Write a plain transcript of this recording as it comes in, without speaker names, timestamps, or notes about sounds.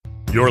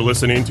You're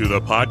listening to the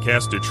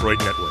Podcast Detroit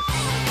Network.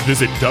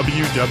 Visit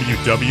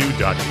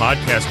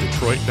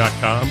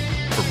www.podcastdetroit.com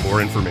for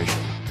more information.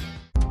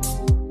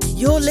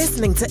 You're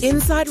listening to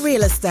Inside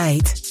Real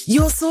Estate,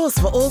 your source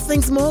for all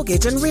things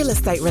mortgage and real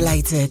estate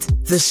related.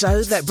 The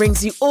show that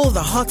brings you all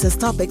the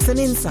hottest topics and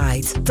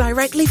insights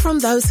directly from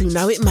those who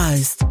know it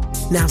most.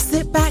 Now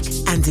sit back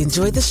and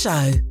enjoy the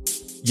show.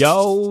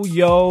 Yo,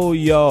 yo,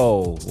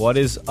 yo. What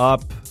is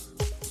up,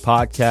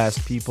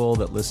 podcast people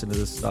that listen to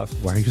this stuff?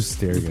 Why are you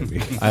staring at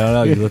me? I don't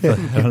know. You look like,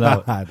 I don't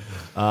know.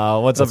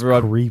 What's That's up,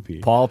 everyone? creepy.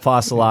 Paul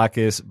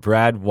Pasalakis,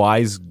 Brad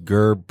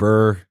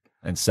Weisgerber,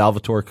 and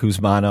Salvatore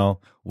Kuzmano.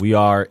 We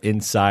are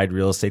Inside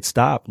Real Estate.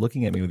 Stop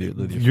looking at me with your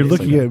You're face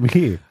looking like at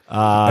me.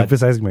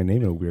 Emphasizing my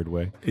name in a weird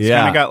way. that. Yeah.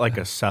 Kind of got like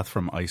a Seth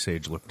from Ice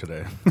Age look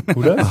today.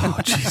 Who does? Oh,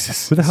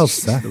 Jesus. Who the hell's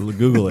Seth?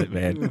 Google it,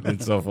 man.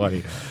 It's so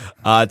funny.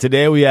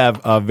 Today we have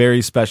a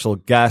very special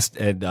guest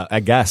and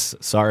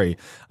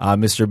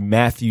Mr.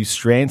 Matthew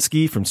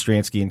Stransky from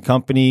Stransky and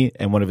Company,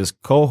 and one of his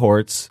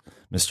cohorts,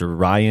 Mr.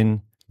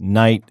 Ryan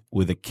Knight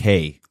with a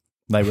K.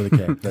 Knight with a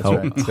K. That's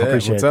right.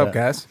 Appreciate What's up, that.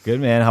 guys? Good,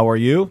 man. How are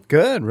you?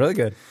 Good, really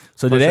good.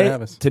 So Pleasure to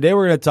have us. today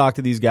we're going to talk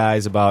to these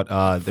guys about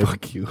their.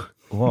 Fuck you.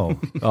 Whoa!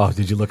 Oh,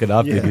 did you look it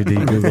up? Yeah. Did you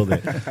Googled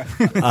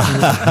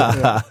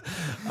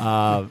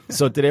it?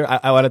 So today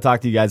I want to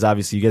talk to you guys.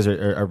 Obviously, you guys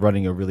are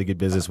running a really good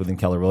business within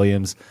Keller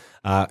Williams.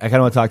 I kind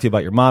of want to talk to you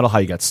about your model, how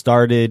you got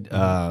started,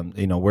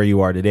 where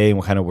you are today, and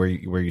what kind of where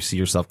you see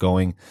yourself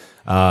going.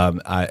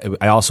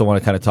 I also want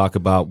to kind of talk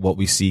about what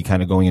we see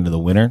kind of going into the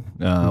winter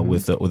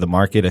with the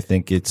market. I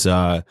think it's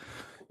a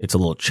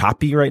little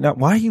choppy right now.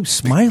 Why are you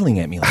smiling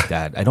at me like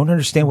that? I don't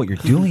understand what you're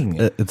doing.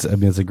 It's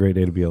a great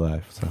day to be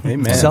alive. So.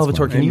 Amen.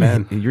 Salvatore,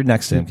 Amen. you're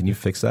next to him. Can you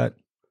fix that?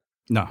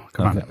 No,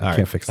 come on. All right.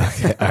 Can't fix that.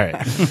 Okay, all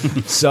right.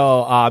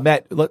 So,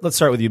 Matt, let's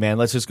start with you, man.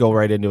 Let's just go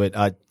right into it.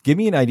 Give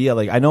me an idea.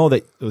 Like, I know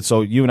that,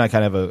 so you and I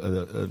kind of have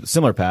a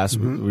similar past.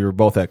 Mm-hmm. We were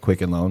both at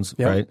Quicken Loans,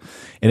 Yep. right?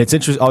 And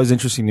it's always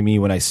interesting to me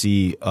when I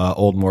see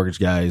old mortgage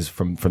guys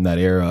from that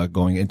era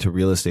going into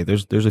real estate.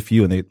 There's a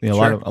few, and a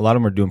lot of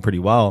them are doing pretty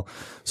well.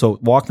 So,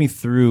 walk me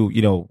through,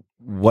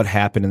 what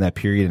happened in that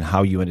period and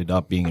how you ended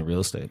up being in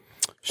real estate.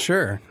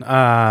 Sure.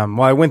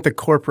 Well, I went the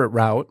corporate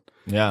route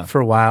Yeah. for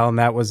a while, and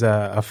that was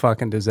a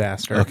fucking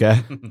disaster. Okay.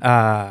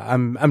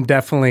 I'm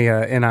definitely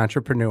an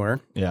entrepreneur.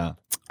 Yeah.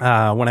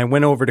 When I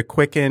went over to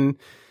Quicken,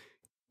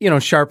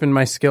 sharpened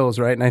my skills,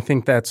 right? And I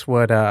think that's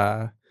what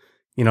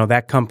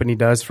that company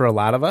does for a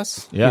lot of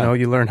us. Yeah.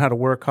 You learn how to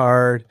work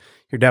hard.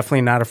 You're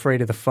definitely not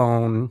afraid of the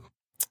phone.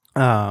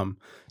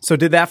 So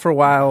did that for a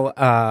while.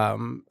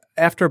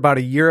 After about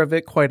a year of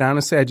it, quite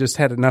honestly, I just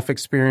had enough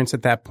experience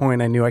at that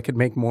point. I knew I could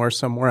make more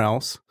somewhere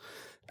else.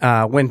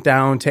 Went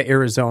down to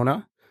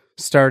Arizona,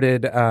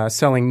 started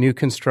selling new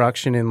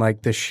construction in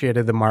like the shit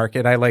of the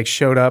market. I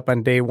showed up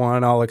on day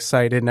one all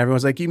excited, and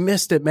everyone's like, "You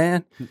missed it,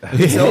 man.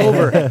 It's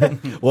over."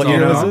 What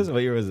year was this?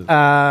 What year was this?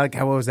 God,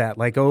 what was that?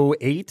 Like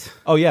 2008?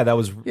 Oh, yeah. That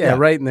was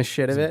Right in the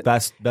shit of it.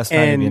 Best time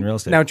to be in real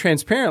estate. Now,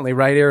 transparently,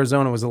 right,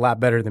 Arizona was a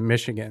lot better than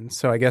Michigan.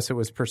 So I guess it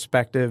was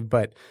perspective,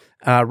 but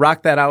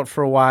rocked that out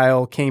for a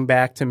while, came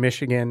back to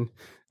Michigan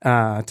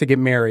to get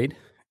married.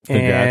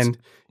 Congrats. And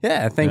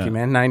yeah, thank you,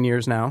 man. 9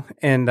 years now.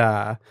 And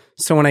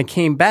so when I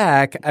came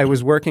back, I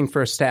was working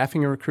for a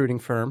staffing and recruiting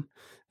firm.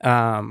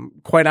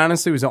 Quite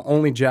honestly, it was the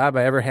only job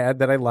I ever had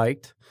that I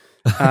liked.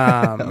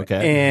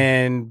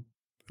 Okay. And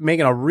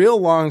making a real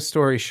long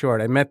story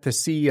short, I met the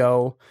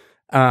CEO.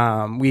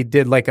 We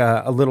did like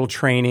a little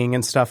training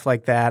and stuff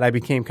like that. I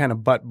became kind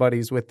of butt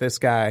buddies with this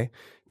guy.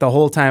 The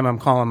whole time I'm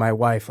calling my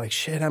wife like,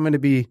 shit, I'm going to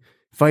be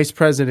vice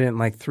president in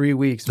like 3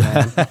 weeks,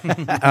 man.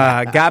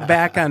 Got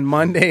back on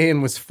Monday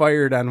and was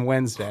fired on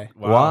Wednesday.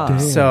 Wow. Damn.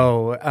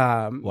 So,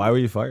 Why were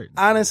you fired?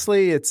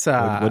 honestly, it's,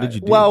 What did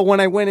you do? Well,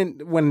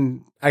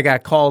 when I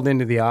got called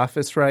into the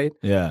office, right?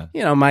 Yeah.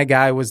 My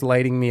guy was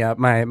lighting me up,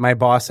 my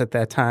boss at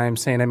that time,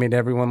 saying I made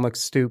everyone look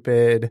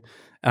stupid.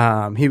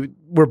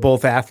 We're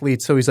both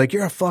athletes, so he's like,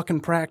 "You're a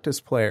fucking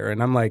practice player,"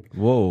 and I'm like,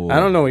 Whoa.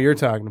 I don't know what you're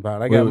talking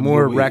about. I got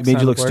more recs. Made you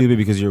on look the board." stupid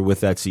because you're with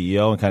that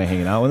CEO and kind of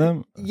hanging out with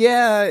him?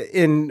 Yeah,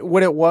 and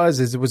what it was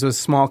is it was a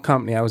small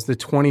company. I was the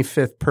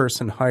 25th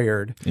person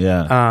hired.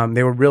 Yeah.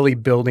 They were really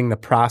building the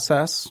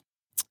process,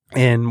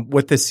 and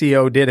what the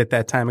CEO did at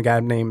that time, a guy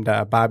named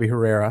Bobby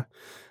Herrera,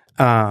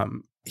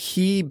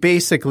 he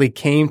basically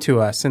came to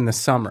us in the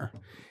summer,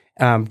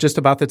 just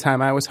about the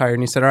time I was hired,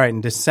 and he said, "All right, in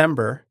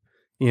December,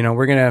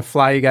 we're going to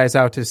fly you guys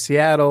out to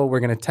Seattle.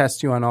 We're going to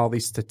test you on all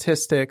these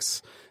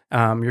statistics.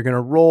 You're going to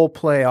role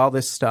play all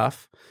this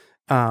stuff."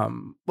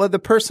 Well, the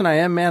person I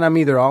am, man, I'm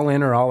either all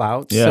in or all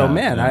out. Yeah, so,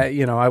 man,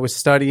 yeah. I was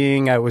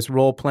studying, I was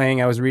role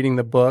playing, I was reading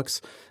the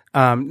books.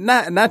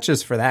 Not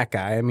just for that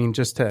guy. I mean,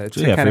 just to for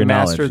kind your of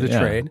master knowledge. the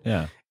trade.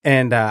 Yeah.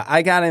 And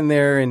I got in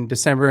there in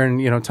December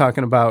and,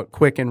 talking about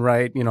quick and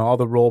right, all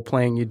the role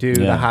playing you do,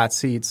 the hot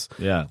seats.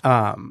 Yeah.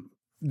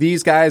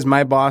 These guys,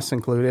 my boss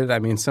included, I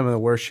mean, some of the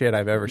worst shit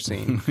I've ever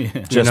seen.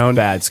 Just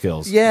bad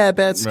skills. Yeah,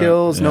 bad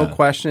skills, no Yeah.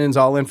 questions,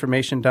 all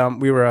information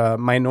dump. We were a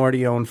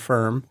minority-owned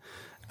firm.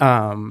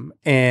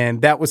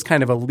 And that was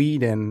kind of a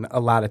lead in a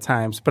lot of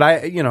times. But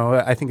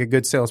I think a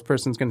good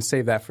salesperson is going to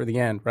save that for the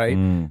end,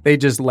 right? They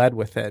just led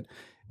with it.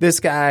 This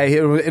guy,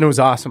 and it was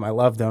awesome. I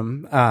loved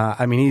him.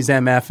 He's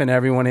MFing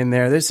everyone in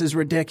there. This is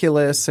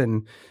ridiculous.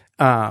 And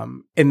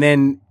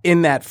then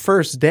in that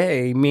first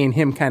day, me and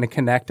him kind of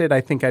connected.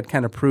 I think I'd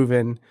kind of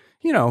proven,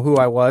 who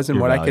I was and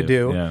Your what value. I could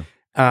do. Yeah.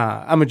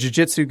 I'm a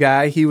jiu-jitsu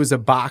guy. He was a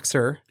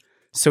boxer.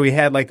 So he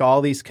had like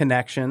all these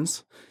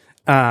connections.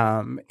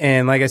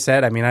 And like I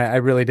said, I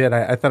really did.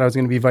 I thought I was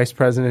going to be vice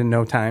president in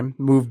no time.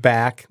 Moved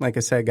back. Like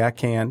I said, got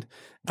canned.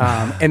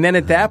 And then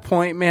at that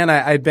point, man,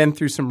 I'd been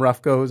through some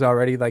rough goes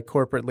already, like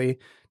corporately.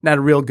 Not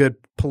a real good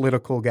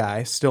political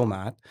guy. Still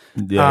not.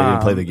 Yeah, you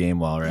didn't play the game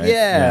well, right?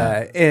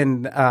 Yeah.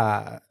 And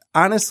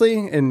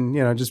honestly,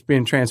 and just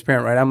being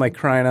transparent, right? I'm like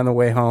crying on the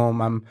way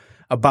home. I'm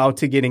about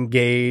to get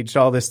engaged,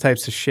 all this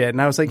types of shit.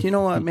 And I was like, you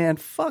know what, man,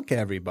 fuck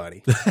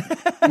everybody.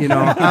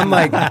 I'm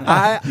like,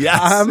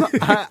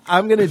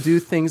 I'm going to do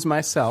things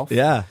myself.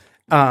 Yeah.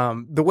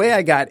 The way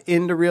I got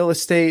into real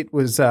estate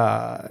was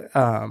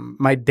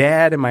my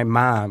dad and my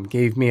mom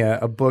gave me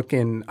a book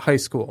in high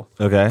school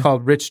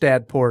called Rich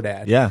Dad, Poor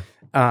Dad. Yeah.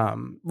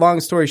 Long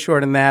story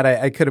short in that,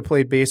 I could have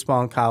played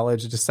baseball in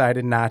college,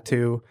 decided not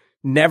to.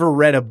 Never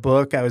read a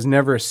book. I was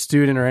never a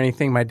student or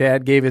anything. My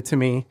dad gave it to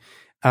me.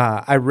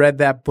 I read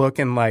that book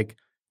in like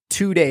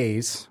 2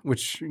 days,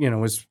 which,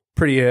 was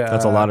pretty.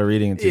 That's a lot of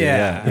reading.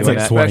 Yeah. It's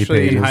like 20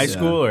 pages. In high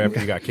school or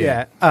after you got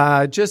kicked?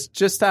 Yeah.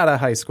 Just out of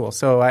high school.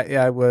 So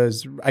I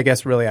was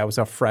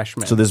a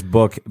freshman. So this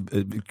book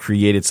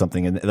created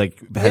something and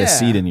had a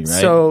seed in you,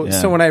 right?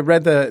 So when I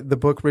read the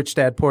book Rich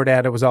Dad, Poor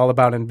Dad, it was all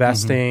about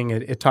investing.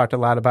 It talked a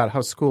lot about how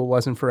school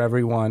wasn't for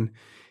everyone.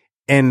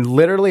 And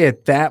literally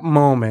at that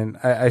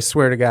moment, I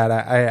swear to God,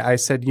 I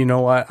said, you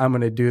know what? I'm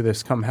going to do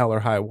this come hell or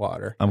high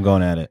water. I'm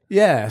going at it.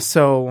 Yeah.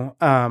 So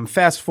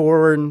fast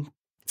forward,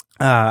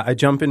 I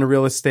jump into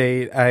real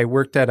estate. I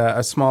worked at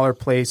a smaller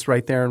place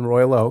right there in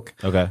Royal Oak.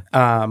 Okay.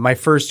 My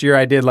first year,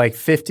 I did like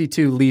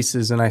 52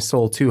 leases and I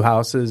sold 2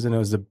 houses, and it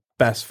was the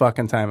best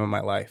fucking time of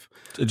my life.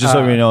 Just so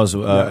everybody knows,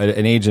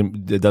 an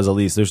agent that does a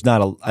lease, there's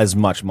not as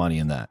much money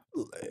in that.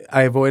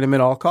 I avoid them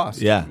at all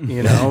costs. Yeah.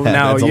 Now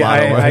That's a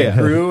lot of work. I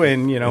grew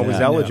and, was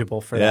eligible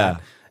for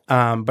that.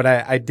 But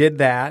I did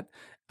that.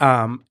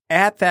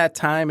 At that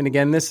time, and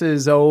again, this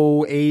is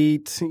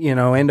 08,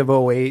 end of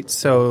 08,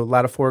 so a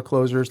lot of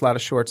foreclosures, a lot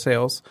of short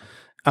sales.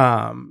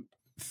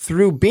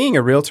 Through being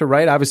a realtor,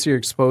 right, obviously you're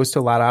exposed to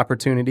a lot of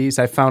opportunities.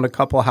 I found a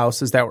couple of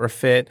houses that were a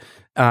fit,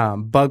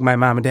 bugged my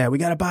mom and dad, we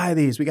got to buy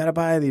these, we got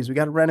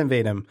to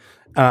renovate them.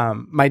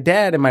 My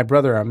dad and my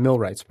brother are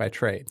millwrights by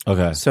trade.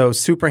 Okay. So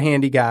super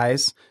handy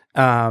guys.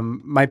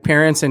 My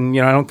parents, and,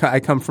 I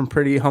come from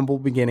pretty humble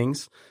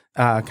beginnings,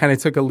 kind of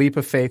took a leap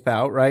of faith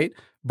out, right?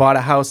 Bought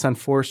a house on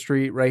 4th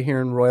Street right here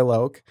in Royal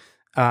Oak.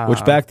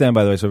 Which back then,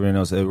 by the way, so everyone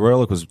knows,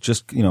 Royal Oak was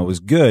just, it was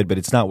good, but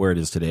it's not where it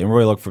is today. And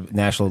Royal Oak, for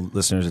national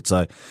listeners,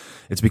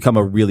 it's become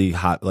a really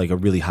hot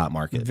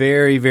market.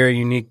 Very, very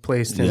unique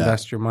place to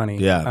invest your money.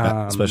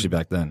 Yeah, especially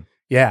back then.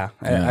 Yeah,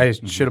 I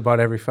should have bought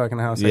every fucking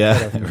house. I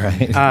could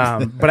have.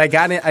 Right. But I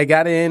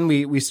got in.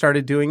 We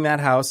started doing that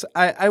house.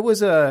 I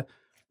was a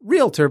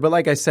realtor, but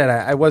like I said,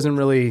 I wasn't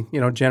really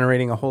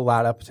generating a whole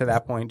lot up to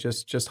that point.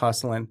 Just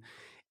hustling.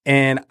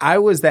 And I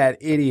was that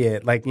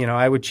idiot.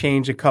 I would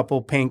change a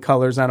couple paint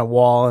colors on a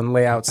wall and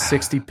lay out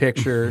 60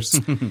 pictures.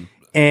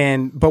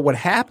 But what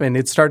happened,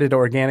 it started to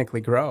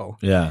organically grow.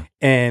 Yeah.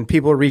 And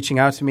people were reaching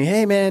out to me,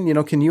 hey man,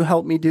 can you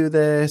help me do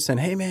this? And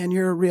hey man,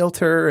 you're a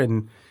realtor.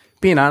 And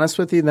being honest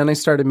with you, then I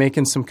started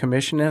making some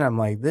commission and I'm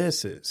like,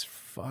 this is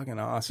fucking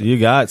awesome. You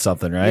got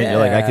something, right? Yeah. You're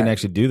like, I can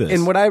actually do this.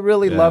 And what I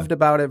really loved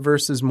about it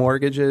versus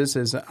mortgages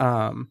is,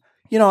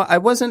 I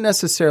wasn't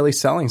necessarily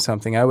selling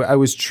something. I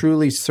was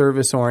truly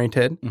service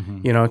oriented,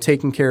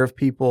 taking care of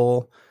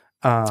people.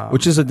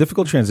 Which is a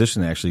difficult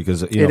transition, actually,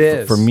 because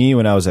for me,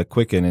 when I was at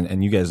Quicken,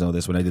 and you guys know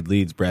this, when I did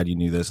leads, Brad, you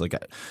knew this.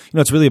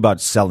 It's really about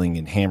selling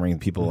and hammering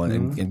people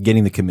and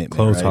getting the commitment.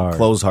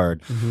 Close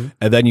hard. Mm-hmm.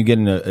 And then you get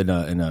in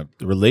a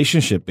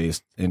relationship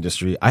based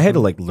industry. I had to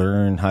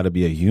learn how to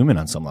be a human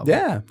on some level.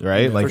 Yeah,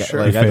 right. For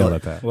sure. I failed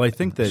at that. Well, I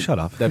think that shut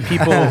up. That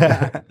people,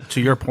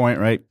 to your point,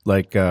 right?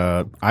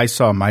 I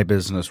saw my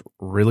business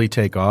really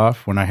take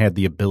off when I had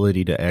the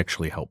ability to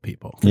actually help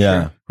people.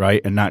 Yeah.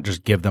 Right, and not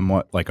just give them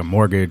a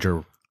mortgage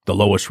or the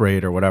lowest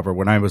rate or whatever.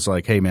 When I was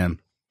like, hey man,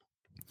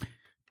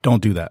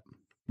 don't do that.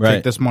 Right.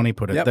 Take this money,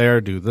 put it there,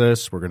 do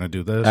this. We're going to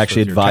do this.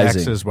 Actually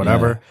advising. Taxes,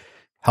 whatever. Yeah.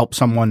 Help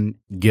someone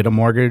get a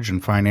mortgage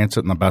and finance it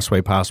in the best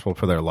way possible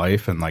for their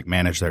life and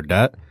manage their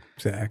debt.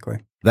 Exactly.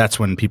 That's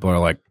when people are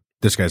like,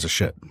 this guy's a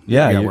shit.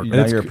 Yeah,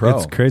 you're a pro.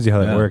 It's crazy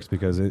how that works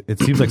because it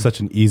seems like such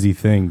an easy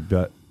thing,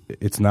 but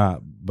it's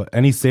not. But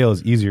any sale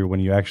is easier when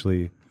you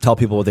actually tell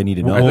people what they need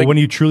to know. Well, when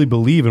you truly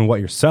believe in what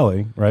you're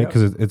selling, right?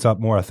 Because it's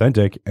more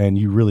authentic and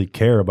you really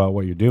care about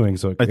what you're doing.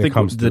 So I think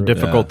comes the through.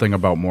 difficult thing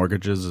about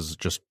mortgages is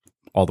just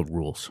all the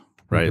rules.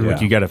 right?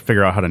 Like you got to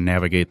figure out how to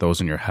navigate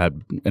those in your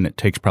head, and it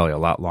takes probably a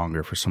lot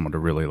longer for someone to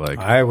really like.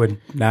 I would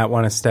not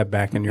want to step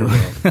back in your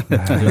world.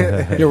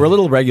 Yeah, we're a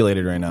little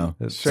regulated right now.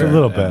 Sure. A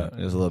little bit.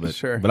 It's a little bit.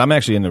 Sure. But I'm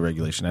actually into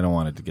regulation. I don't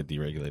want it to get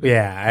deregulated.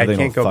 Yeah, I think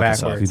can't it'll go fuck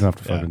us up. backwards. You don't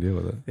have to fucking deal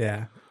with it.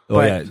 Yeah.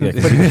 Oh,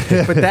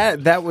 yeah.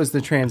 But that was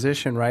the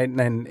transition, right?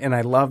 And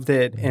I loved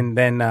it. And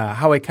then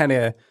how I kind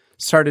of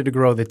started to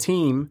grow the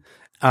team,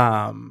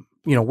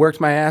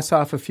 worked my ass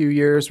off a few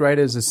years, right,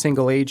 as a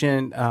single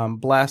agent,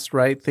 blessed,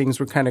 right? Things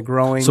were kind of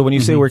growing. So when you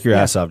say work your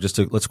ass off,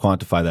 let's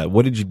quantify that.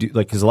 What did you do?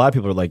 Like, because a lot of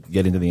people are like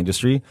get into the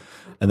industry,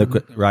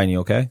 and Ryan, you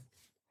okay?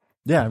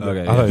 Yeah.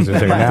 Okay. I thought he was going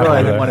to take a nap. I over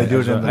didn't there. want to do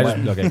it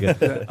in the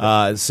Okay,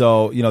 good.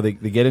 So they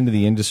get into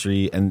the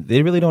industry and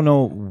they really don't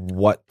know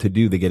what to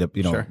do. They get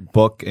a Sure.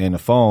 book and a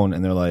phone,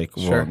 and they're like,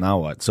 well, Sure. now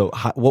what? So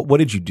what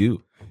did you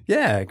do?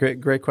 Yeah,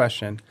 great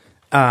question.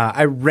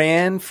 I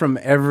ran from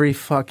every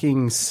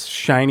fucking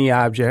shiny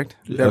object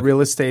that real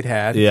estate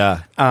had.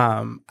 Yeah.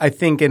 I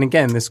think, and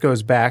again, this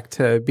goes back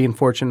to being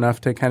fortunate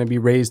enough to kind of be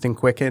raised in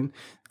Quicken.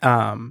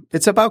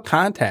 It's about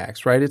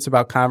contacts, right? It's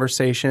about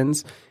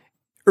conversations.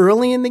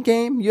 Early in the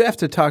game, you have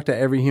to talk to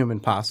every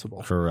human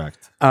possible.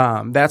 Correct.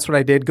 That's what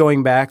I did.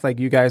 Going back, like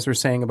you guys were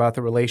saying about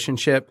the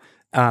relationship,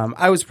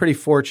 I was pretty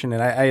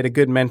fortunate. I had a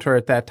good mentor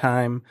at that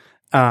time.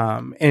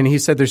 And he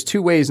said there's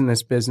two ways in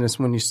this business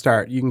when you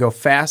start. You can go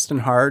fast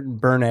and hard and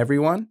burn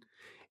everyone.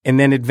 And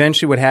then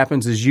eventually what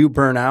happens is you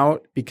burn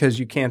out because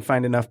you can't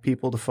find enough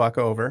people to fuck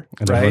over.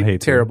 And everyone right?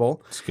 hates you.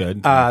 Terrible. It's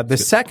good. The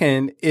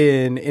second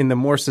in the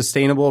more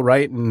sustainable,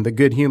 right, and the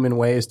good human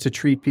way is to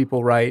treat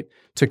people right,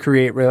 to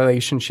create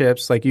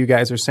relationships. Like you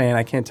guys are saying,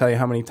 I can't tell you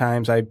how many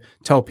times I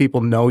tell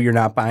people, no, you're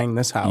not buying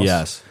this house.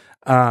 Yes.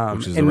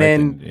 Which is the and right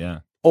then thing. Yeah.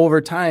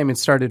 over time, it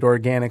started to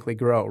organically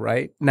grow,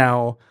 right?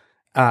 Now,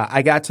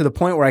 I got to the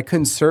point where I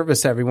couldn't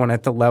service everyone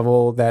at the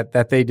level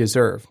that they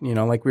deserve.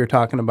 Like we were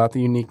talking about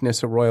the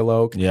uniqueness of Royal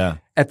Oak. Yeah.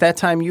 At that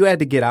time, you had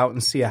to get out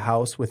and see a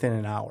house within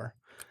an hour.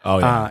 Oh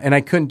yeah. And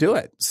I couldn't do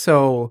it.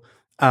 So,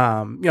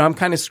 I'm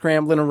kind of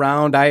scrambling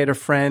around. I had a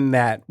friend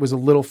that was a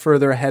little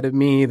further ahead of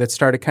me that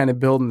started kind of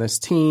building this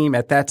team.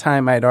 At that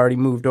time, I had already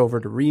moved over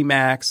to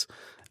Remax.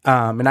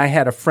 And I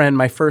had a friend,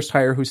 my first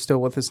hire, who's still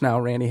with us now,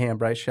 Randy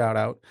Hambright, shout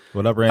out.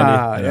 What up, Randy?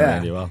 I know yeah.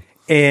 Randy well.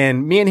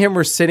 And me and him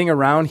were sitting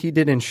around. He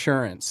did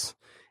insurance.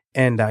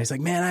 And he's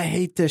like, man, I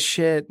hate this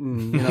shit.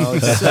 And,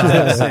 it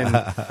sucks.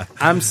 And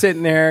I'm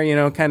sitting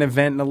there, kind of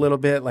venting a little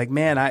bit like,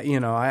 man,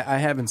 I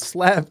haven't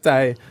slept.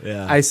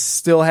 I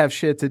still have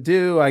shit to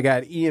do. I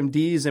got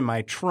EMDs in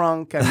my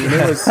trunk. I mean,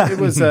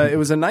 it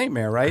was a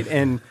nightmare. Right.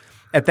 And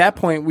at that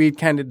point we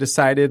kind of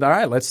decided, all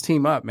right, let's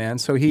team up, man.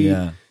 So he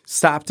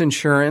stopped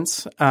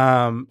insurance.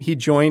 He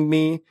joined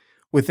me.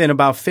 Within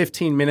about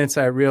 15 minutes,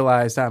 I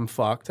realized I'm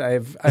fucked. I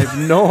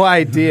have no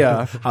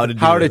idea how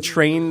to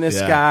train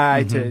this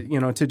guy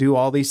to do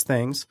all these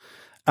things.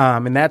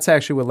 And that's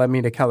actually what led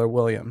me to Keller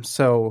Williams.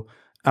 So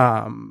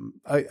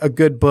a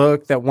good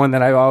book, one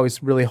that I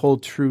always really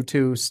hold true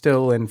to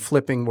still in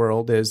flipping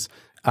world is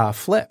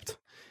Flipped.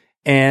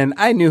 And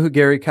I knew who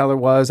Gary Keller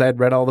was. I had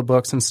read all the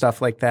books and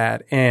stuff like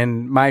that.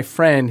 And my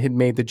friend had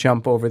made the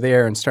jump over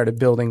there and started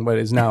building what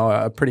is now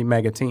a pretty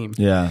mega team.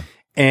 Yeah.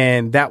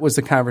 And that was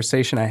the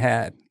conversation I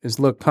had is,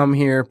 look, come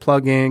here,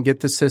 plug in,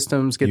 get the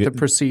systems, get the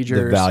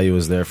procedures. The value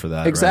is there for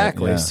that.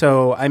 Exactly. Right? Yeah.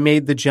 So I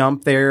made the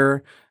jump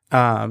there.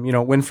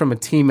 Went from a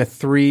team of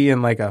 3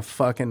 in like a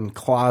fucking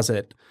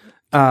closet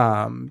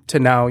to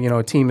now,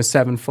 a team of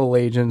 7 full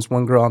agents,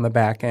 1 girl on the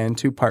back end,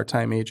 2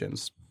 part-time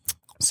agents.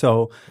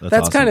 So that's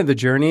awesome. kind of the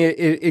journey.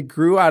 It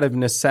grew out of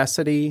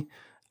necessity,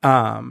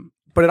 but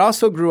it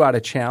also grew out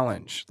of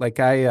challenge.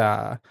 Like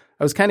I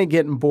was kind of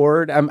getting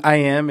bored. I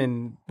am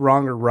in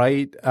wrong or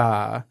right.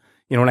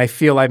 When I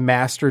feel I've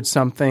mastered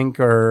something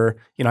or,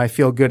 I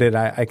feel good at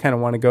it, I kind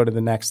of want to go to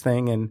the next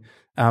thing.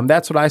 And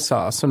that's what I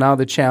saw. So now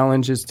the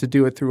challenge is to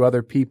do it through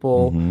other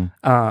people,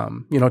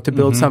 to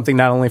build something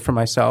not only for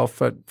myself,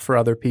 but for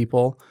other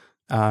people.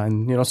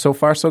 And, so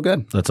far, so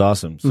good. That's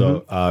awesome.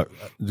 So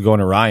going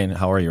to Ryan,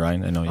 how are you,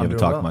 Ryan? I know you haven't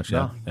talked much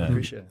yet. No,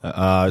 appreciate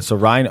it. So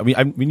Ryan,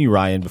 I knew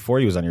Ryan before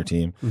he was on your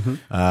team.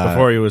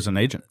 Before he was an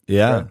agent.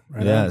 Yeah.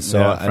 Yeah.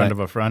 So a friend of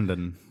a friend.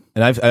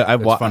 And I've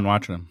it's fun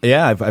watching him.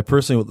 Yeah, I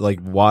personally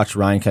watched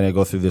Ryan kind of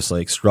go through this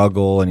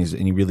struggle, and he's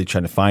really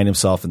trying to find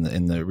himself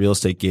in the real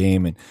esestate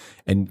game,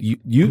 and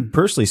you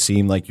personally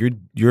seem like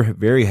you're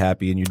very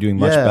happy and you're doing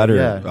much better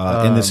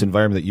in this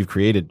environment that you've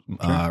created,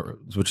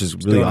 which is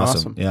really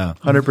awesome. Yeah,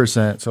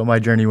 100%. So my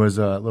journey was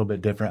a little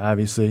bit different,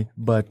 obviously,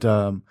 but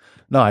no,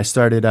 I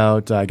started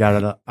out. I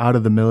got out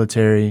of the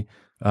military,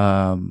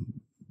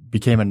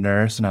 became a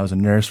nurse, and I was a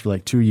nurse for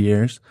 2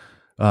 years.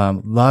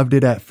 Loved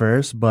it at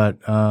first, but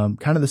kind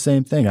of the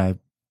same thing. I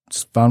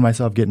found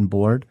myself getting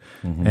bored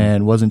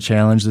and wasn't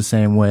challenged the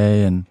same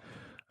way. And,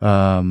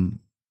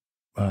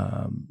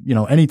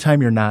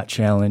 anytime you're not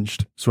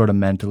challenged sort of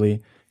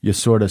mentally, you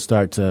sort of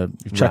start to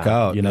check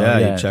out. You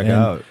check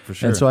out for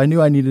sure. And so I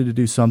knew I needed to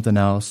do something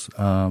else.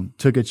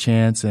 Took a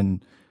chance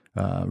and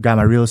got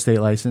my real estate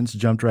license,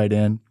 jumped right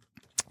in,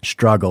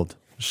 struggled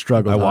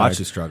struggled. I watched hard.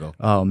 you struggle.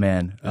 Oh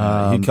man,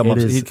 he'd come up-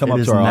 he'd come up it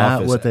to is our not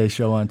office. what they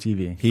show on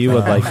TV. He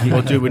would like.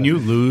 Well, dude, when you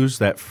lose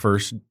that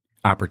first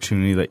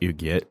opportunity that you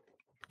get,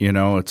 you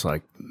know, it's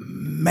like,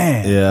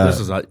 man, Yeah. this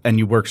is and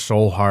you work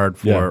so hard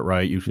for Yeah. it,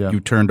 right? You Yeah. you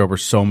turned over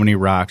so many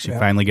rocks. You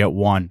finally get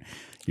one.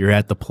 You're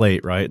at the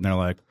plate, right? And they're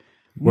like,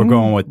 we're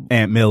going with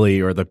Aunt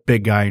Millie or the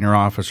big guy in your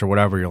office or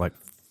whatever. You're like,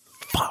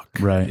 fuck.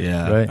 Right.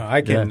 Yeah. Right.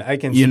 I can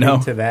You speak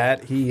know? to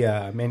that. He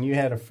man, you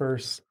had a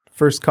first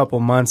couple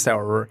months that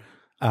were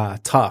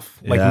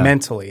tough, like Yeah.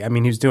 mentally. I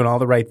mean, he was doing all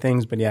the right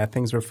things, but yeah,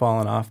 things were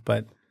falling off.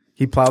 But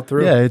he plowed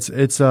through. Yeah,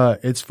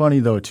 it's funny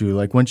though too.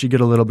 Like once you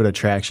get a little bit of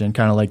traction,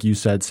 kind of like you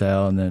said,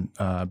 Sal, and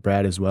then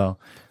Brad as well.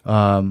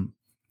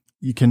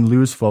 You can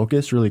lose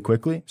focus really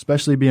quickly,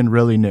 especially being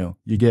really new.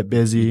 You get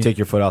busy. Take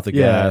your foot off the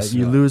yeah, gas.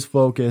 you lose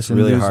focus and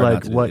Really lose hard not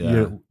like to, what yeah.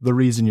 you're the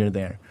reason you're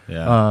there.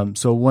 Yeah.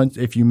 So once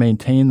if you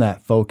maintain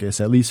that focus,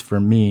 at least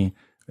for me,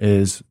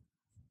 is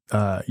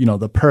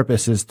the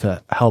purpose is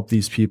to help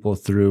these people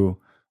through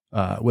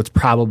what's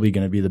probably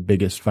going to be the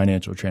biggest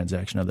financial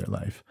transaction of their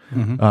life,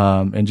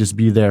 and just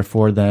be there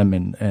for them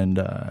and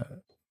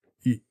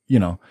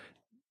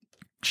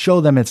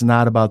show them it's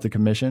not about the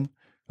commission.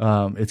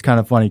 It's kind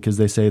of funny because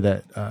they say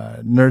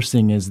that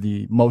nursing is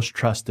the most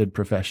trusted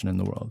profession in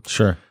the world.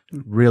 Sure.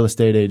 Real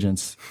estate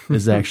agents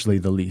is actually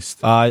the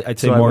least. I'd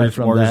say So I went mortgage,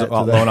 from mortgage that to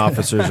loan that.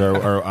 officers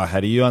are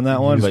ahead of you on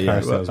that one. But yeah,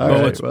 car sales. All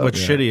Well, right,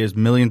 what's yeah. shitty is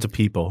millions of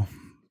people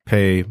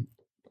pay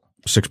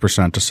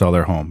 6% to sell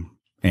their home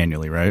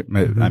annually, right?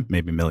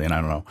 Maybe a million, I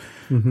don't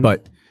know.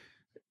 But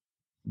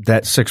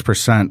that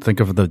 6%, think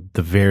of the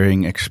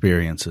varying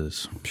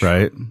experiences,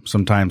 right?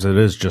 Sometimes it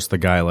is just the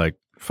guy like,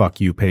 fuck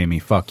you, pay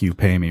me,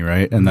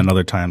 right? And then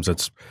other times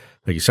it's,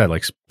 like you said,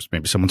 like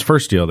maybe someone's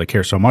first deal, they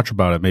care so much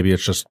about it. Maybe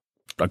it's just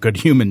a good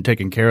human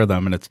taking care of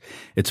them. And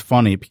it's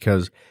funny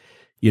because,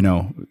 you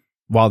know,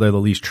 while they're the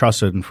least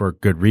trusted and for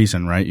good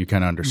reason, right? You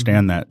kind of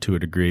understand that to a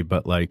degree,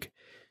 but like,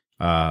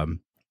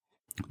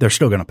 they're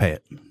still going to pay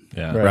it.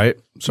 yeah. Right.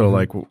 So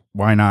like,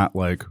 why not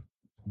like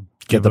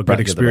give the a pri-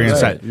 good get the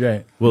experience? Right, that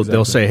right. well,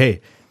 they'll say,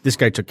 hey, this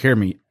guy took care of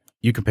me.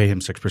 You can pay him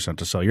 6%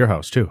 to sell your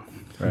house too.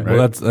 Right.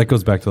 Well, that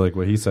goes back to like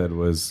what he said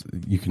was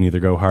you can either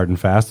go hard and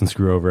fast and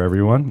screw over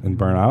everyone and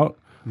burn out,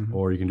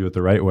 or you can do it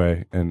the right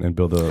way and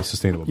build a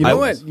sustainable You know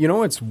business. what? You know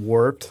what's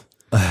warped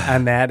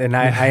on that, and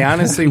I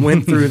honestly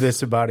went through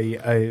this about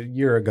a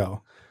year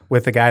ago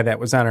with a guy that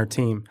was on our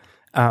team.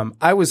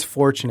 I was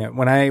fortunate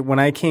when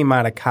I came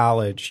out of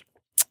college.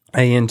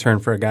 I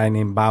interned for a guy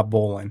named Bob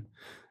Bolin,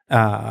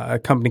 a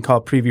company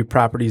called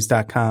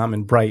PreviewProperties.com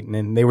in Brighton,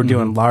 and they were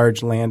doing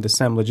large land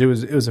assemblage. It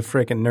was a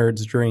freaking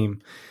nerd's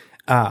dream.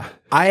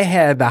 I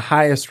had the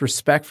highest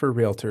respect for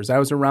realtors. I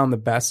was around the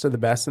best of the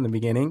best in the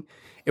beginning.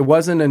 It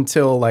wasn't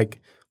until like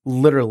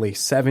literally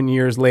 7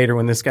 years later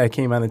when this guy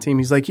came on the team,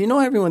 he's like, you know,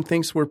 everyone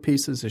thinks we're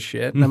pieces of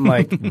shit. And I'm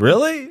like,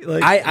 Really?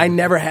 Like, I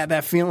never had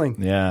that feeling.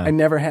 Yeah. I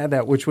never had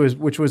that, which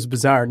was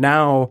bizarre.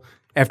 Now,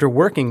 after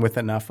working with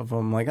enough of them,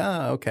 I'm like,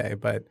 okay,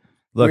 but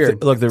Look, weird.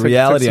 the Took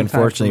reality, some time for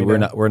unfortunately,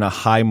 me to- we're in a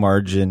high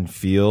margin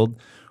field,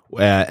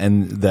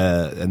 and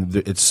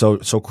it's so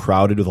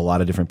crowded with a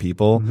lot of different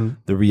people.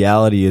 The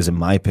reality is, in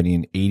my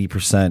opinion,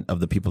 80% of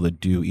the people that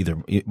do either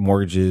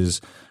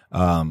mortgages,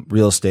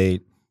 real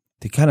estate,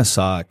 they kind of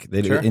suck.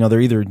 They, Sure. you know,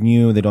 they're either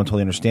new, they don't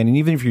totally understand, and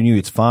even if you're new,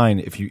 it's fine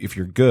if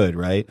you're good,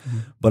 right?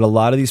 But a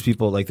lot of these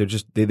people, like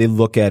they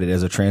look at it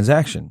as a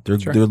transaction. They're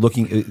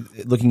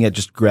looking at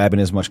just grabbing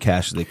as much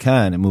cash as they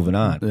can and moving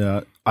on.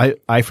 Yeah.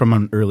 I from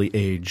an early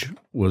age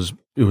was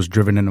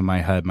driven into my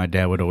head. My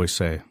dad would always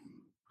say,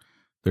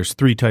 "There's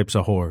 3 types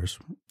of whores: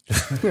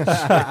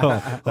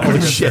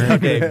 Holy shit!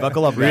 Okay,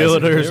 buckle up, guys. Here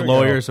realtors, we go.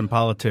 lawyers, and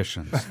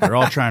politicians. They're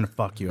all trying to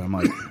fuck you." I'm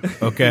like,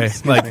 okay,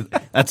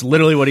 like that's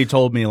literally what he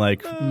told me.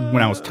 Like when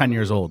I was 10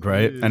 years old,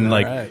 right? And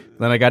like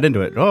then I got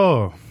into it.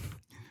 Oh,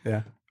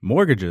 yeah.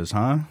 mortgages,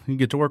 huh? You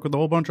get to work with a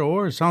whole bunch of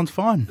whores. Sounds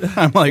fun.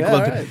 I'm like, Yeah,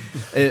 look,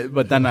 right.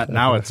 but then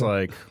now it's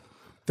like.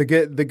 The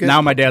good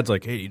Now my dad's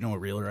like, hey, you know a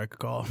realtor I could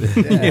call?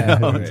 yeah.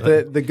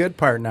 The good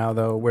part now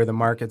though, where the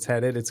market's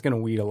headed, it's going to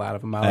weed a lot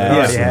of them out. It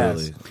already has.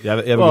 Absolutely. You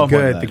have a Well, good point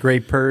on Good, that. the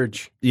great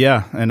purge.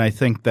 Yeah, and I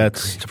think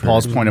that's to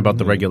Paul's point about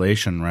the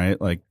regulation, right?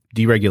 Like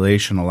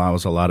deregulation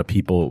allows a lot of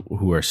people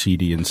who are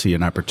seedy and see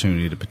an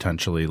opportunity to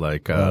potentially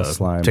like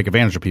slime. take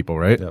advantage of people,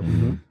 right?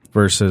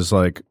 Versus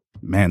like,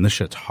 man, this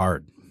shit's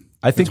hard.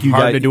 I think It's you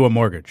hard guys to do a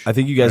mortgage. I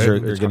think you guys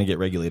right? are going to get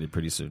regulated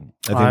pretty soon.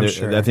 I'm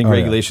sure. I think Oh, yeah.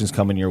 regulations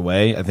coming your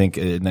way. I think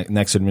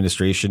next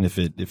administration, if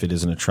it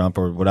isn't a Trump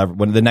or whatever,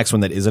 when the next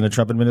one that isn't a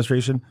Trump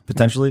administration,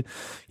 potentially,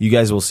 you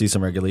guys will see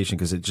some regulation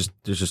because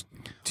there's just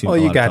too. Well, a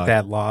you lot of got talk.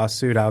 that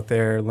lawsuit out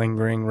there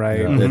lingering,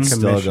 right? with It's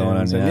still going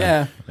on. commissions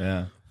and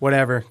Yeah.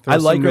 whatever. Throw I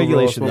some like new rules,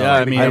 regulation, we'll though. Yeah,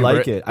 play I the mean, I game.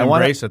 like it. I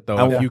wanna- embrace it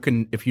though.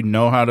 If you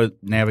know how to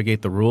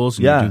navigate the rules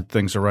and Yeah. you do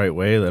things the right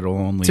way, that'll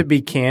only To be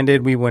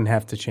candid, we wouldn't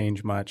have to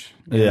change much.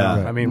 you Yeah,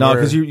 know? I mean, no,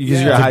 we're- because you're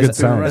yeah, high, a good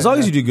sign. as long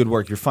as you do good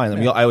work, you're fine. I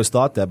mean, I always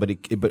thought that,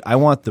 but I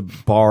want the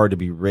bar to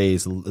be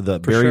raised, the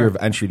barrier sure. of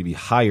entry to be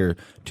higher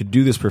to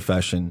do this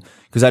profession.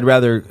 Because I'd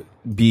rather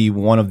be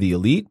one of the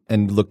elite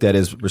and looked at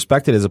as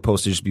respected as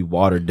opposed to just be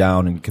watered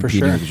down and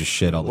competing sure. with just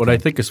shit all the What time. I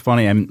think is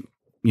funny,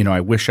 I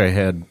wish I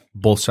had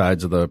both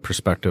sides of the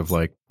perspective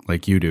like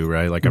you do,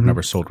 right? Like I've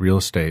never sold real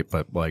estate,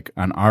 but like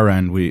on our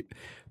end, we,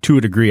 to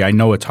a degree, I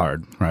know it's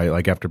hard, right?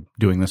 Like after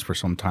doing this for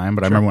some time,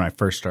 but I remember when I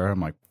first started, I'm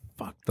like,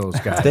 fuck those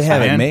guys. They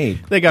have it man.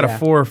 made. They got a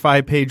 4 or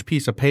 5 page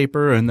piece of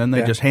paper and then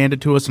they just hand it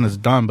to us and it's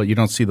done, but you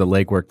don't see the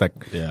legwork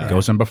that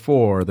goes in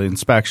before, the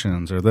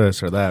inspections or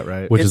this or that,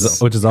 right? Which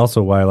is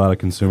also why a lot of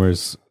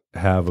consumers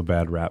have a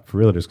bad rap for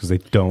realtors because they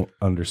don't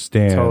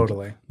understand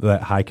Totally.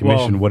 that high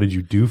commission. Well, what did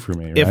you do for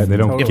me? Right? If They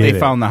don't if get they it.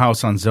 found the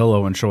house on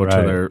Zillow and show it to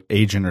Right. their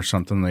agent or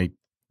something, they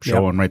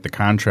show and write the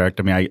contract.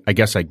 I mean, I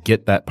guess I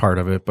get that part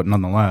of it, but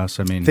nonetheless,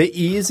 I mean, The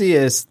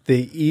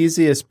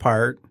easiest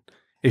part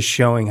is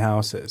showing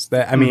houses.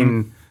 That I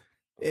mean,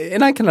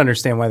 and I can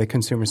understand why the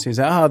consumer sees,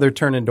 they're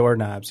turning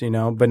doorknobs,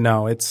 but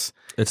no, it's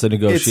It's the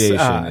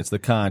negotiation. It's the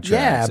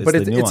contracts. but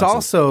the it's nuances.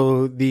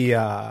 also the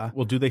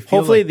well, do they feel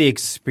hopefully like, the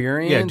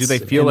experience. yeah? Do they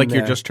feel and like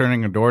you're the- just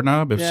turning a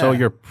doorknob? If so, Yeah.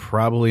 you're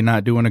probably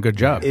not doing a good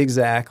job.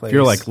 exactly? If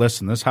you're like,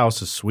 listen, this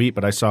house is sweet,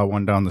 but I saw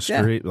one down the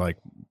Yeah. street, like,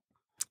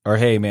 or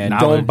hey man,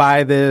 don't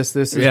buy this.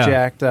 This is Yeah.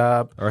 jacked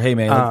up. or hey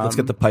man, let's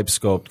get the pipe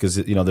scoped because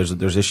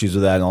there's issues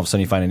with that, and all of a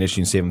sudden you find an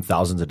issue and save them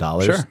thousands of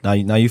dollars. Sure. Now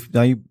you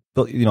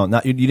built, you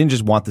didn't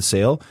just want the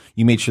sale,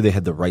 you made sure they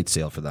had the right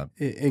sale for them.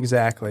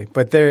 Exactly.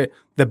 But the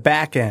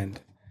back end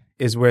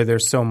is where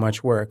there's so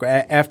much work.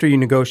 After you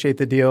negotiate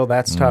the deal,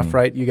 that's tough,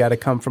 right? You got to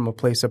come from a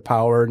place of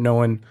power,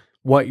 knowing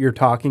what you're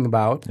talking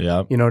about,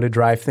 Yeah. to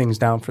drive things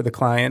down for the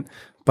client.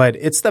 But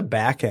it's the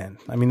back end.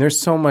 I mean, there's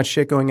so much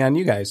shit going on.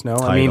 You guys know.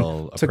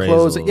 Title, to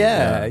close it,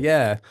 appraisal,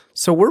 yeah.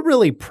 So we're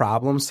really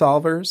problem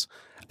solvers.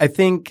 I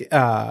think,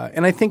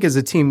 and I think as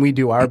a team, we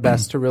do our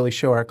best to really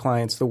show our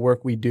clients the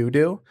work we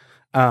do.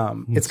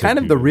 It's kind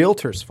of the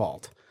realtor's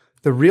fault.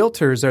 The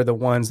realtors are the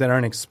ones that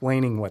aren't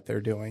explaining what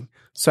they're doing.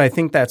 So I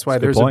think that's why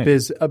there's point.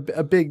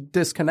 a big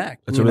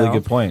disconnect. That's a really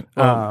good point.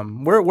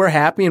 We're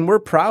happy and we're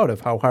proud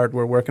of how hard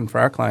we're working for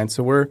our clients.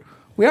 So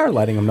we are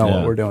letting them know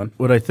what we're doing.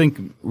 what I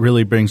think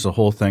really brings the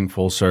whole thing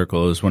full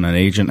circle is when an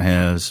agent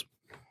has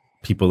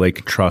people they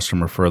can trust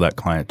and refer that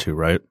client to,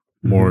 right?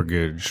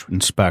 Mortgage,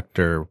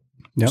 inspector,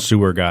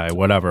 sewer guy,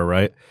 whatever,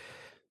 right?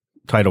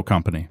 Title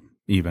company,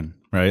 even,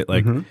 right?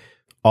 Like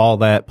all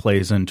that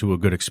plays into a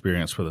good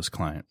experience for this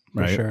client,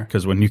 right? sure.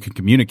 Because when you can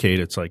communicate,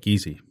 it's like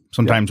easy.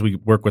 Sometimes we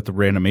work with a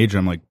random agent.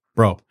 I'm like,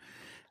 bro,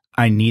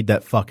 I need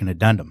that fucking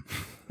addendum.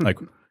 Like,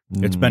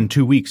 it's been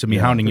 2 weeks of me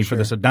hounding you for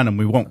this addendum.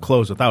 We won't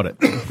close without it.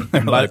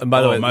 And by the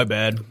way, my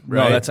bad.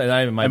 No, Right? that's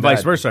not even my and bad.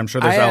 vice versa. I'm sure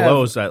there's I have-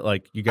 LOs that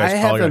like you guys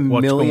I call. have You're $1 like,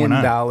 what's million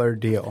going on?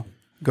 deal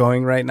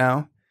going right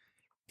now.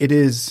 It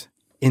is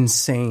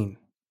insane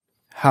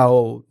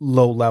how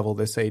low level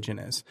this agent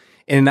is.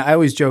 And I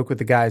always joke with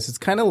the guys, it's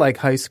kind of like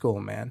high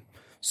school, man.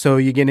 So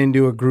you get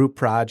into a group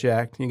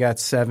project, you got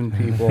 7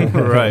 people.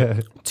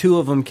 Right. 2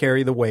 of them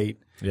carry the weight.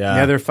 Yeah.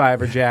 The other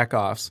 5 are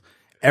jack-offs.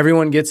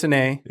 Everyone gets an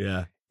A.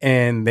 Yeah.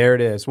 And there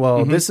it is.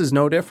 Well, this is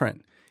no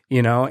different,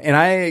 and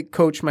I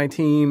coach my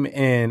team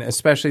and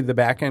especially the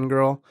back end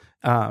girl.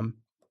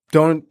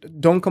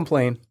 Don't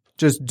complain.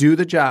 Just do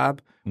the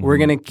job. We're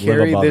going to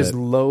carry above this it.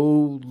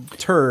 low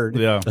turd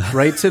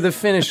right to the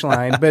finish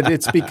line, but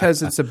it's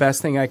because it's the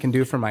best thing I can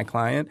do for my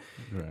client.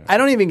 Right. I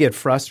don't even get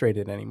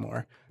frustrated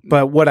anymore.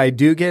 But what I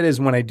do get is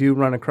when I do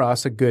run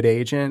across a good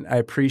agent, I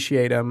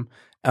appreciate him.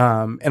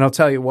 And I'll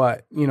tell you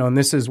what, and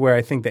this is where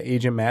I think the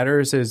agent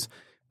matters is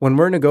when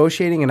we're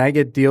negotiating and I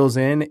get deals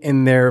in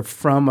and they're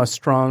from a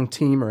strong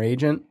team or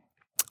agent,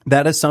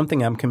 that is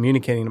something I'm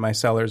communicating to my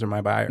sellers or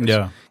my buyers.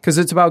 Yeah. Because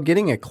it's about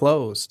getting it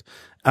closed.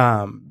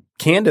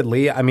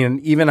 Candidly, I mean,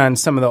 even on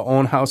some of the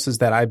own houses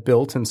that I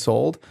built and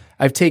sold,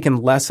 I've taken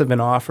less of an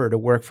offer to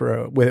work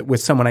with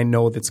someone I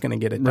know that's going to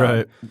get it done.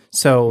 Right.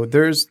 So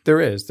there's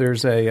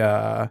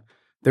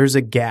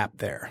a gap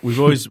there.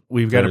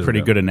 We've got a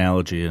pretty good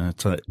analogy, and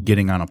it's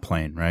getting on a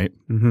plane, right?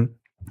 Mm-hmm.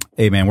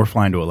 Hey, man, we're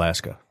flying to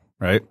Alaska,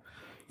 right?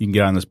 You can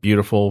get on this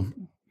beautiful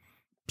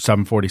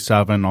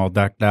 747, all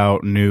decked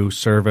out, new,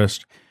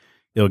 serviced.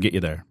 It'll get you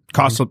there.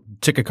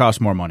 Ticket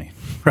costs more money,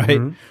 right?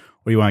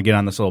 Or you want to get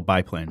on this little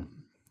biplane,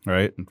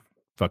 right? And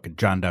fucking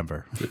John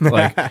Denver.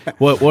 Like,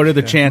 what are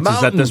the chances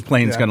that this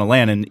plane's going to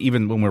land? And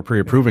even when we're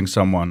pre-approving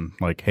someone,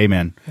 like, hey,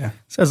 man,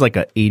 this has like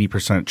a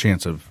 80%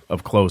 chance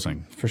of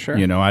closing. For sure.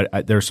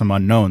 There's some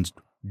unknowns.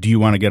 Do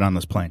you want to get on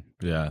this plane?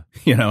 Yeah.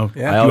 Do you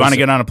want to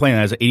get on a plane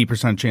that has an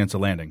 80% chance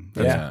of landing?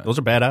 Those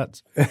are bad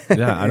odds.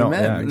 Yeah, I don't.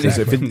 Yeah, because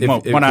if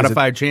 1 out of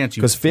 5 chance.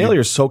 Because failure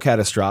is so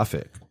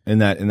catastrophic in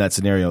that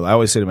scenario. I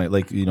always say to my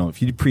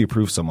if you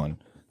pre-approve someone,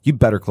 you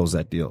better close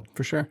that deal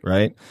For sure.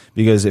 right?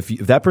 Because if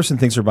that person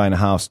thinks they're buying a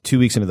house 2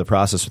 weeks into the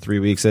process or 3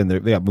 weeks in, they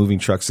got moving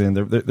trucks in,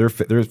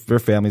 their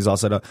family's all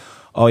set up.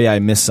 Oh yeah, I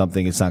missed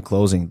something. It's not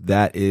closing.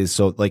 That is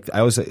so. Like I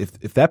always say,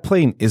 if that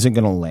plane isn't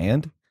going to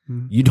land,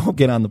 you don't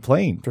get on the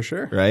plane For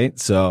sure. right?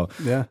 So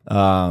Yeah.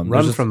 there's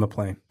Run from the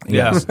plane.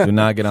 Yes, do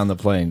not get on the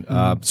plane.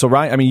 So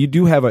Ryan, I mean, you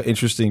do have an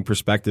interesting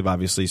perspective,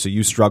 obviously. So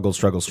you struggled.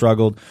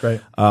 Right.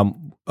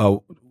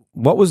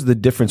 what was the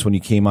difference when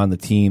you came on the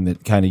team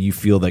that kind of you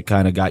feel that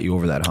kind of got you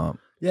over that hump?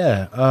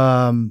 Yeah.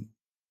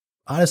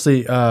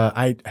 Honestly,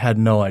 I had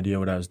no idea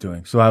what I was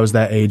doing. So I was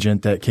that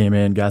agent that came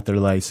in, got their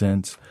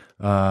license,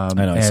 I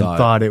know, I and saw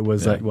thought it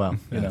was like, well,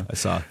 you know, I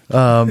saw.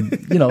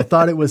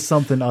 thought it was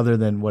something other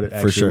than what it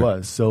actually sure.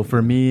 was. So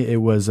for me, it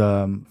was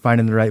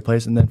finding the right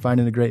place and then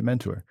finding a great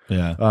mentor.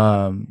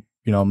 Yeah.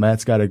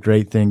 Matt's got a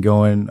great thing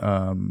going,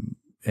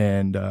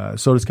 and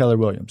so does Keller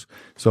Williams.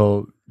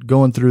 So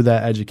going through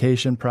that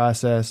education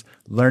process,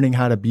 learning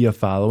how to be a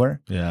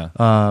follower. Yeah.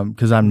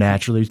 Because I'm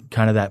naturally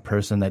kind of that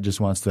person that just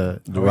wants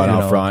to Run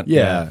out front.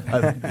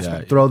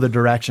 Yeah. Throw the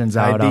directions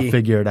out. I'll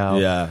figure it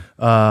out. Yeah.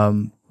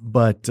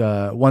 But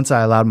once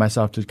I allowed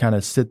myself to kind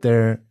of sit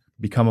there,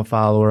 become a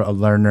follower, a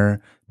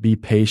learner, be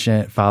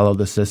patient, follow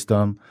the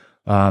system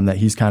that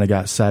he's kind of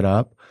got set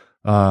up.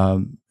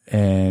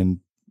 And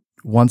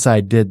once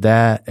I did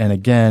that, and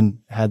again,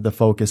 had the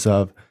focus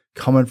of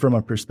coming from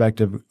a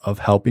perspective of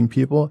helping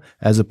people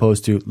as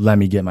opposed to let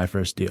me get my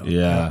first deal.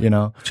 Yeah.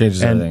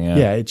 Changes everything.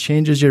 Yeah. It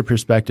changes your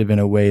perspective in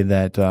a way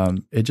that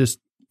it just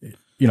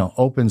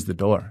opens the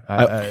door.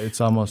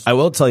 It's almost. I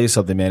will tell you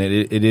something, man.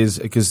 It is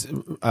because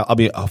I'll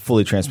be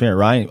fully transparent.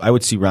 Ryan, I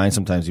would see Ryan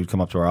sometimes. He would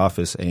come up to our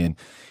office and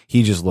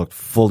he just looked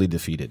fully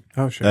defeated.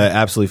 Oh, sure.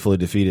 Absolutely fully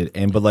defeated.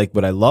 But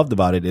what I loved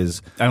about it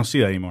is I don't see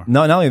that anymore.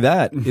 not only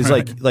that is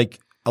like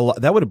a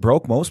lot, that would have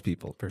broke most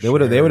people. They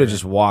would have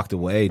just walked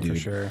away, dude. For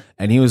sure.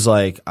 And he was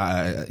like,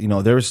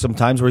 there was some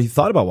times where he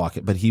thought about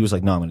walking, but he was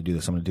like, no, I'm going to do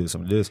this. I'm going to do this.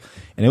 I'm going to do this.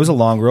 And it was a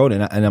long road.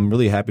 And I'm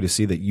really happy to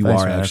see that you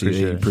Thanks, are man. I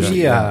actually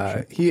appreciate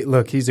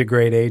it. He's a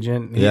great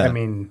agent. Yeah.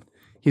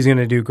 He's going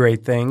to do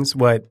great things.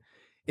 What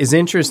is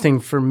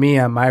interesting for me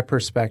on my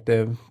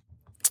perspective,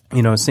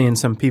 seeing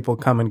some people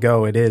come and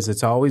go,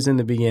 it's always in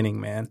the beginning,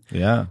 man.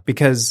 Yeah.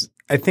 Because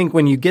I think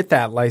when you get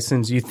that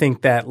license, you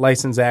think that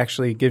license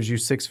actually gives you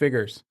six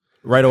figures.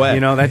 Right away.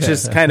 That's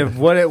just kind of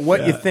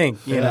what you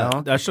think, you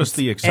know. That's just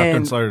the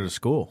acceptance letter to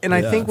school. And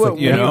I think what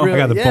I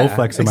got the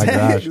Bowflex in my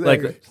garage.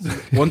 Like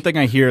one thing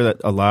I hear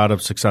that a lot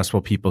of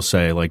successful people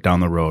say, like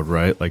down the road,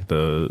 right? Like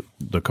the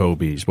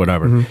Kobe's,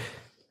 whatever. Mm-hmm.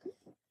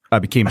 I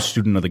became a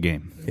student of the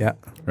game. Yeah.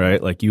 Right?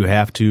 Like you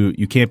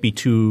can't be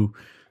too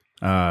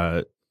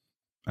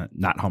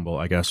not humble,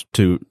 I guess,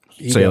 to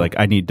say like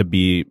I need to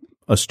be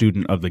a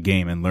student of the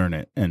game and learn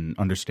it and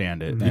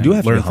understand it. You and do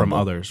have to learn be from humble.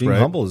 others. Being right?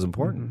 humble is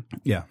important. Mm-hmm.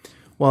 Yeah.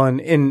 Well,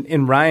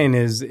 and Ryan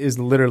is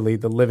literally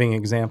the living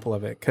example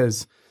of it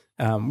because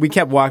we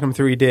kept walking him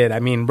through. He did. I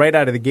mean, right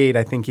out of the gate,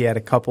 I think he had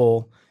a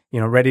couple,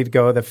 ready to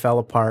go that fell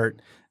apart.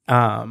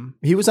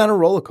 He was on a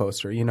roller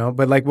coaster,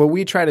 But what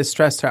we try to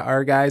stress to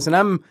our guys,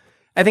 and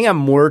I think I'm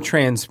more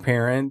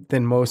transparent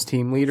than most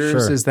team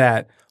leaders, is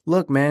that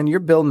look, man, you're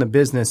building a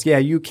business. Yeah,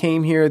 you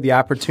came here. The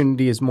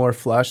opportunity is more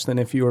flush than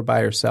if you were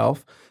by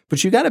yourself,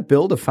 but you got to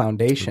build a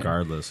foundation,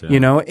 regardless.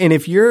 Yeah. And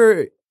if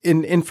you're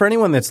And for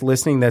anyone that's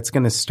listening that's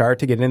going to start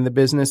to get in the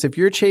business, if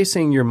you're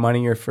chasing your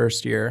money your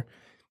first year,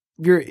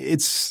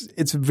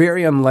 it's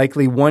very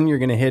unlikely, one, you're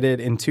going to hit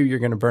it, and two, you're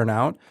going to burn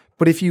out.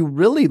 But if you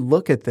really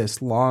look at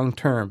this long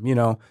term,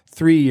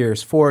 3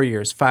 years, 4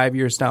 years, 5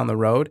 years down the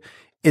road,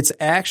 it's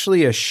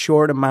actually a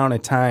short amount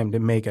of time to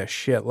make a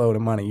shitload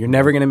of money. You're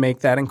never going to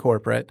make that in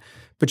corporate,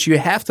 but you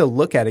have to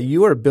look at it.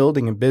 You are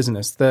building a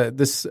business.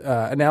 This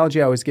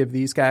analogy I always give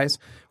these guys,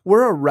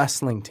 we're a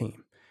wrestling team.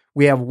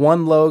 We have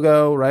one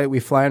logo, right? We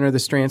fly under the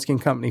Stransky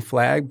Company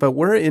flag, but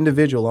we're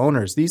individual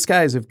owners. These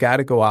guys have got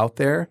to go out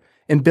there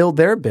and build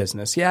their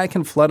business. Yeah, I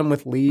can flood them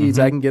with leads.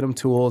 I can get them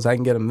tools. I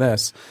can get them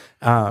this.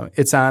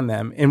 It's on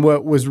them. And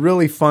what was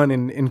really fun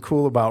and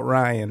cool about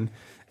Ryan,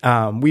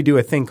 we do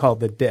a thing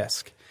called the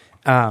DISC.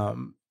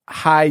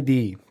 High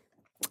D.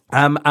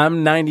 I'm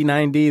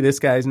 99D. This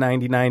guy's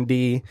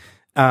 99D.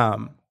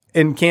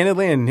 And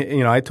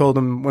candidly, I told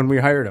him when we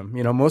hired him,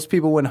 most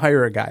people wouldn't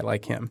hire a guy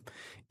like him.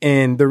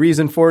 And the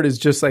reason for it is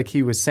just like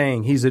he was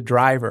saying, he's a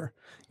driver.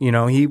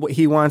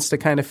 He wants to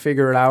kind of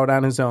figure it out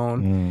on his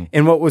own.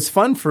 And what was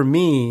fun for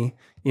me,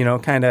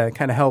 kind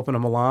of helping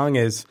him along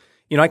is,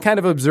 I kind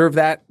of observed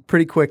that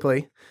pretty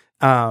quickly.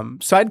 So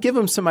I'd give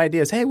him some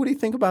ideas. Hey, what do you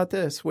think about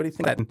this? What do you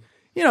think? And,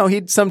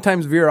 he'd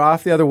sometimes veer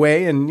off the other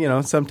way,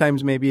 and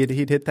sometimes maybe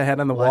he'd hit the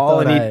head on the wall.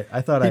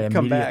 I thought I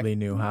come back. immediately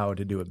knew how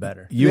to do it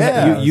better. You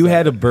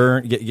had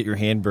to get your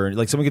hand burned.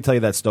 Like someone could tell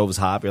you that stove is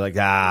hot. You're like,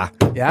 yeah,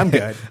 I'm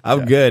good.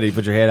 I'm good. You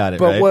put your hand on it.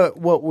 But right?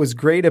 what was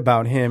great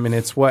about him, and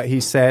it's what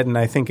he said, and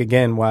I think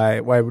again why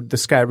the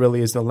sky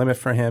really is the limit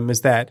for him,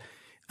 is that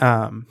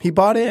he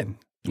bought in.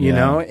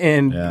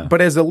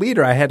 But as a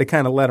leader, I had to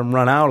kind of let him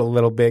run out a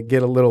little bit,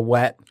 get a little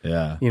wet.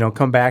 Yeah.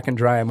 Come back and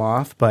dry him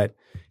off, but.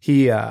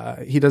 He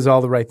does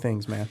all the right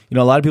things, man.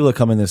 A lot of people that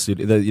come in this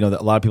studio, a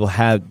lot of people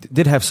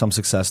did have some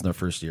success in their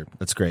first year.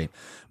 That's great.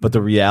 But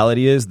the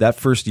reality is that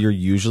first year,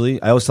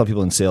 usually, I always tell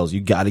people in sales, you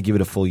got to give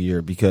it a full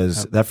year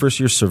because that first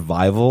year's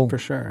survival, for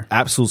sure,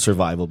 absolute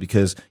survival,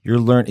 because you're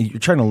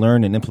trying to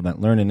learn and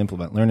implement,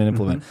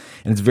 and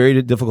it's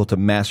very difficult to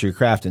master your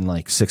craft in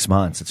like 6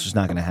 months. It's just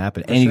not going to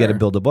happen, and you got to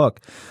build a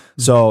book.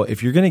 So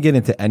if you're going to get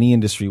into any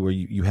industry where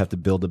you have to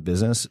build a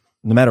business,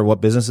 no matter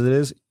what business it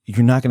is,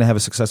 you're not going to have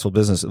a successful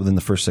business within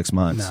the first 6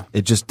 months. No.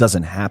 It just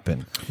doesn't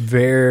happen.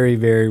 Very,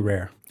 very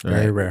rare.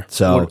 Very Right. rare.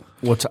 So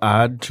What's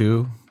odd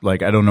too,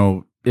 like I don't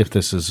know if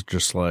this is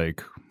just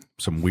like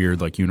some weird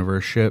like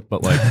universe shit,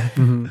 but like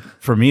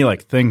for me,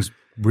 like things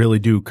really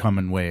do come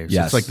in waves.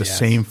 Yes. It's like the Yes.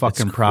 same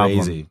fucking problem,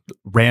 crazy.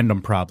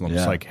 random problems.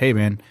 Yeah. Like, hey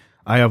man,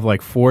 I have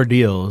like 4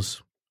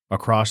 deals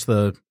across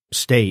the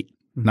state,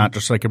 not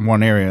just like in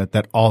one area,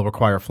 that all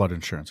require flood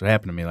insurance. It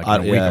happened to me like in a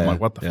week. yeah, I'm yeah, like,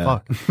 what the yeah.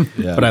 fuck?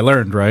 Yeah. But I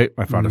learned, right?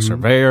 I found a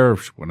surveyor.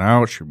 She went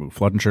out. She removed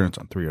flood insurance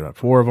on 3 out of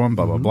 4 of them.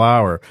 Blah blah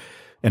blah.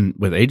 And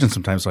with agents,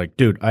 sometimes like,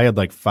 dude, I had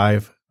like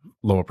 5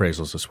 low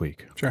appraisals this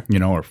week. Sure. You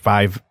know, or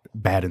 5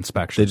 bad They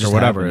inspections just or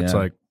whatever. happen, It's yeah.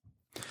 like,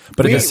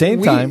 but at the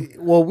same time,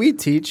 we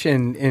teach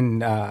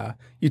in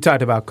you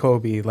talked about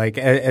Kobe. Like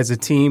as a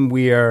team,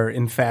 we are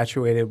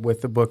infatuated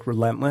with the book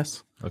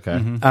Relentless. okay.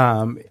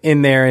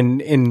 In there,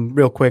 and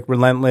real quick,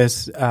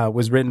 Relentless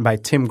was written by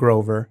Tim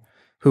Grover,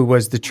 who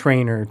was the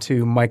trainer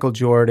to Michael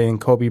Jordan,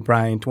 Kobe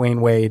Bryant, Dwayne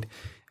Wade.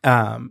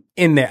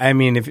 In there, I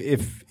mean,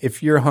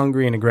 if you're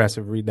hungry and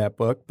aggressive, read that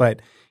book.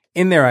 But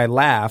in there, I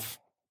laugh,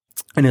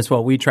 and it's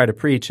what we try to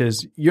preach: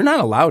 is you're not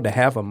allowed to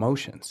have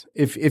emotions.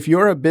 If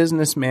you're a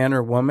businessman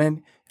or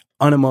woman,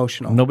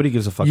 unemotional. Nobody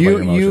gives a fuck about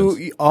your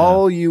emotions.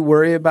 All you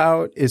worry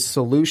about is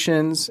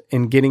solutions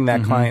and getting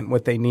that client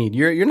what they need.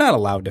 You're not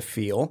allowed to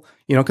feel,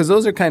 because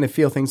those are kind of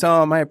feel things.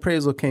 Oh, my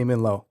appraisal came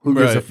in low. Who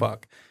gives a Right.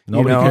 fuck?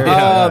 Nobody cares.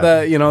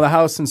 Oh, Yeah. the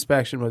house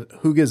inspection was.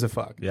 Who gives a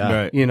fuck?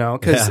 Yeah. Right.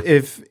 Because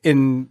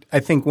I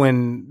think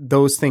when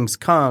those things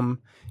come,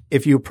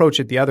 if you approach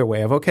it the other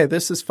way of, okay,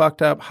 this is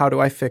fucked up. How do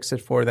I fix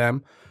it for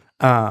them?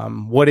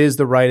 What is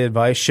the right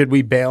advice? Should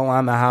we bail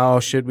on the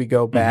house? Should we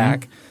go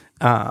back?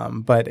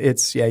 But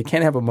it's, you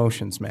can't have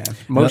emotions, man.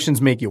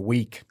 Emotions make you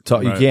weak.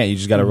 So you can't. You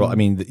just got to roll. I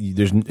mean,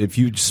 there's if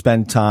you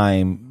spend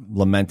time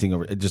lamenting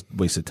over it, just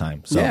wasted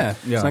time. So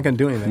It's not going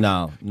to do anything.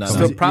 no.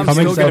 Still, problem's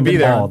Coming still going to be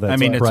from there Paul, that's I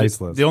mean, it's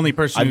priceless. the only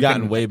person I've who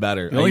gotten can, way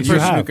better. The only You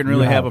person who have. can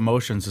really You have have.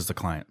 emotions is the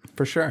client.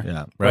 for sure.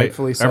 Yeah. Right.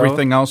 Rightfully so.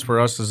 Everything else for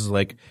us is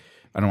like,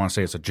 I don't want to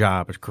say it's a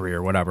job, a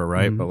career, whatever,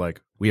 right? But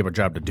like, we have a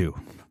job to do.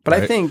 But I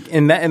right? think,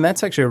 and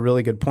that's actually a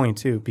really good point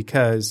too,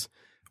 because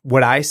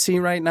what I see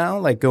right now,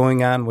 like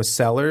going on with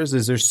sellers,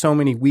 is there's so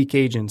many weak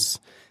agents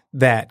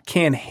that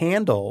can't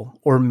handle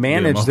or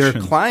manage their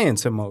emotions.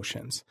 clients'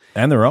 emotions.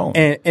 And their own.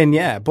 And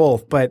yeah,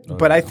 both.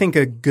 But I think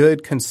a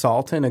good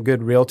consultant, a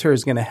good realtor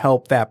is going to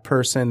help that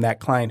person, that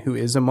client who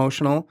is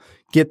emotional,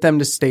 get them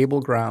to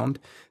stable ground.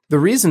 The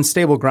reason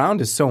stable ground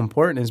is so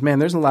important is, man,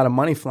 there's a lot of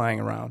money flying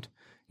around.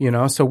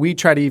 So we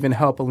try to even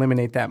help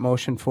eliminate that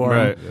motion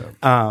for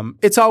them.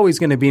 It's always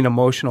going to be an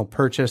emotional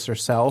purchase or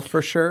sell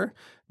for sure.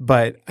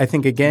 But I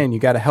think, again, you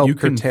got to help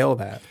curtail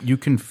that. You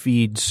can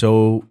feed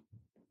so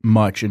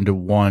much into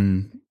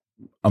one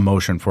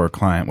emotion for a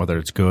client, whether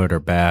it's good or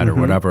bad or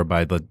whatever,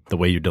 by the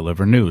way you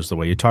deliver news, the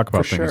way you talk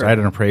about things. sure. I had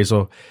an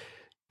appraisal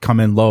come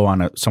in low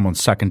on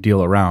someone's second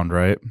deal around,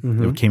 right?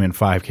 It came in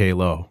 $5K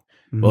low.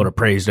 Well, it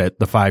appraised at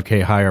the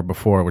 $5K higher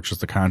before, which was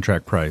the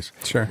contract price.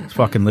 Sure. This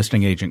fucking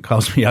listing agent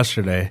calls me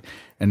yesterday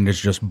and is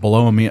just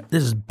blowing me up.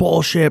 This is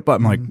bullshit. But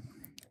I'm like,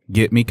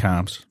 get me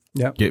comps.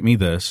 Yep. Get me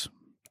this.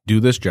 Do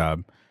this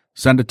job.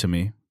 Send it to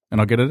me,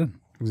 and I'll get it in.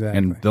 Exactly.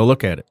 And they'll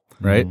look at it,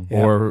 right?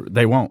 Yeah. Or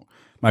they won't.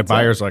 My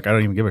buyer's like, I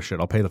don't even give a shit.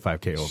 I'll pay the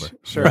 $5K over.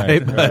 Sure.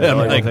 Right? But I'm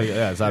like,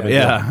 yeah, it's not a big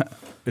deal. yeah.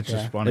 It's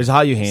just funny. It's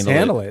how you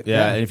handle it.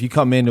 Yeah. And if you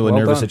come into a Well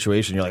nervous done.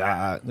 situation, you're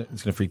like,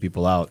 it's going to freak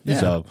people out.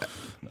 So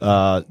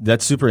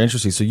that's super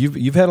interesting. So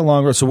you've had a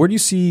long road. So where do you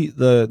see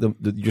the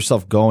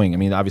yourself going? I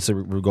mean, obviously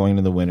we're going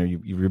into the winter.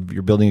 You're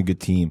building a good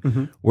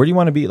team. Where do you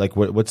want to be? Like,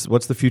 what's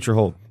the future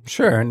hold?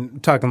 Sure.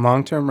 And talking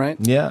long term, right?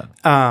 Yeah.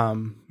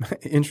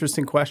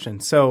 Interesting question.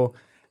 So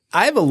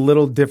I have a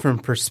little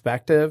different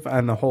perspective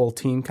on the whole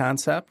team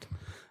concept.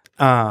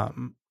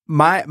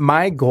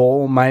 My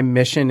goal, my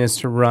mission is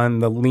to run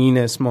the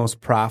leanest,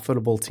 most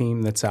profitable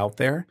team that's out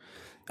there.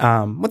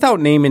 Without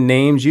naming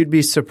names, you'd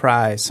be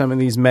surprised. Some of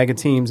these mega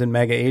teams and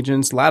mega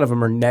agents, a lot of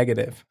them are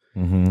negative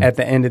at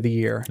the end of the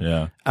year.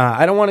 Yeah.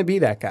 I don't want to be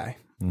that guy.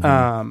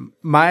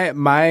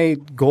 My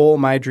goal,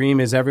 my dream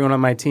is everyone on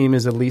my team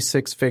is at least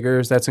 6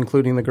 figures. That's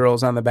including the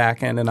girls on the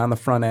back end and on the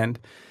front end.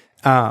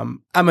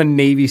 I'm a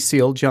Navy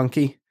SEAL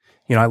junkie.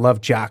 I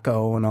love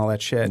Jocko and all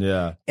that shit.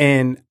 Yeah.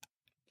 And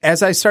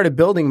as I started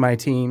building my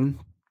team,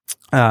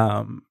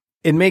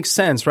 it makes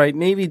sense, right?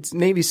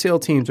 Navy SEAL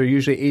teams are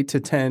usually 8 to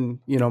 10,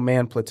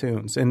 man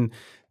platoons. And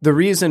the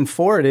reason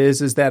for it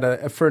is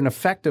that for an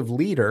effective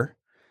leader,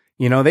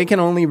 they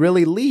can only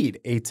really lead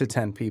 8 to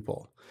 10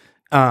 people.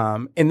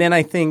 And then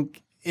I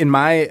think in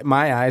my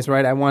eyes,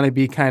 right, I want to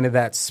be kind of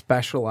that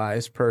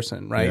specialized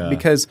person, right? Yeah.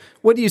 Because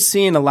what you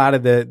see in a lot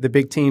of the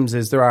big teams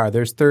is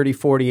there's 30,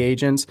 40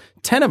 agents.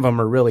 10 of them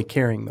are really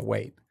carrying the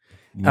weight.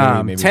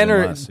 Maybe 10 even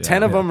or less, yeah.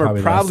 10 of them are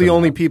probably less probably than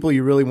only that. people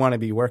you really want to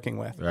be working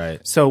with. Right.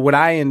 So what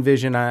I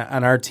envision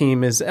on our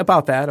team is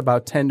about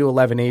 10 to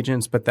 11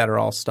 agents, but that are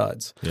all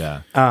studs.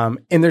 Yeah.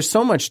 And there's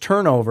so much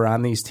turnover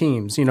on these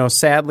teams.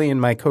 Sadly, and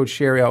my coach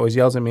Sherry always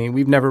yells at me,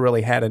 we've never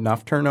really had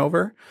enough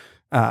turnover.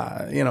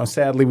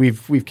 Sadly,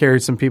 we've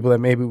carried some people that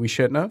maybe we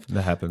shouldn't have.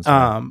 That happens.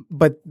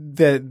 But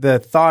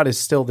the thought is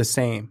still the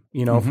same.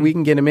 If we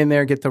can get them in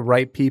there, get the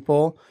right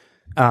people,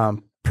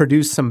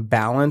 produce some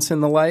balance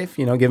in the life,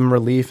 give them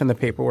relief in the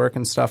paperwork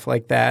and stuff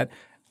like that.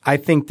 I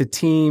think the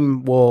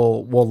team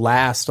will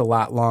last a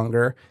lot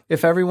longer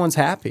if everyone's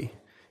happy.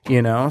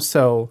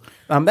 So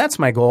that's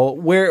my goal.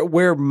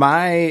 Where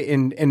my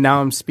and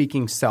now I'm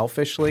speaking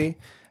selfishly.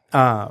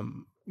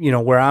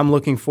 Where I'm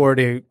looking forward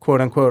to quote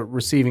unquote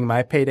receiving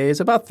my payday is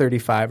about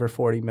 35 or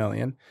 40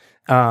 million.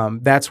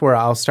 That's where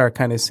I'll start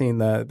kind of seeing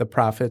the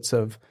profits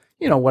of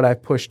what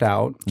I've pushed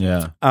out.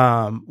 Yeah.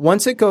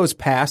 Once it goes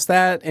past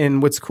that,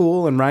 and what's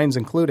cool, and Ryan's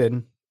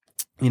included,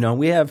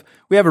 we have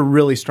a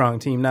really strong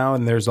team now,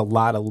 and there's a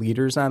lot of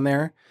leaders on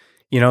there.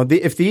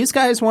 If these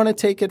guys want to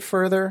take it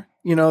further,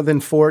 than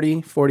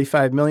 40,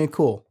 45 million,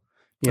 cool.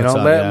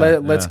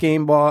 Let's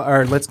game ball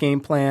or let's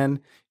game plan.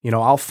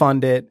 I'll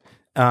fund it.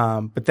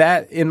 But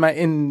that in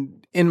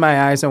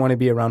my eyes, I want to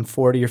be around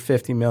 40 or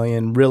 50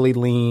 million, really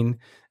lean,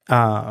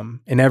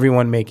 and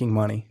everyone making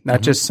money,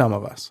 not just some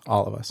of us,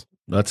 all of us.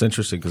 That's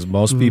interesting because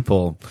most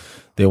people,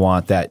 they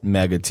want that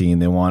mega team.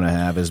 They want to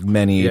have as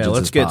many agents as possible.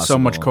 Let's get so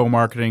much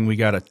co-marketing. We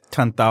got a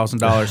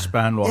 $10,000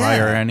 spend. We'll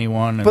hire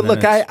anyone. And but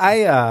look,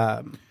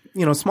 I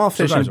small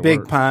fish in a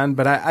big pond,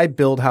 but I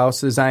build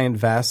houses, I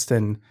invest,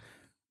 and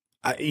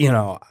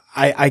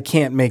I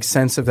can't make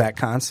sense of that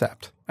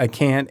concept. I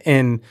can't.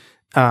 And,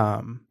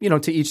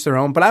 to each their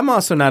own, but I'm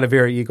also not a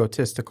very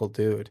egotistical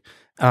dude.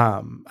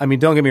 Don't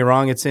get me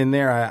wrong. It's in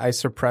there. I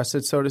suppress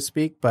it, so to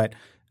speak, but,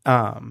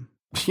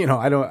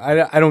 I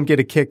don't get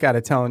a kick out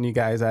of telling you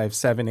guys I have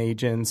 7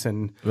 agents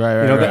and,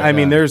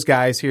 there's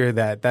guys here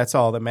that's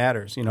all that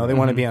matters. They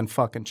want to be on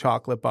fucking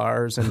chocolate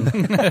bars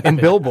and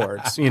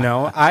billboards,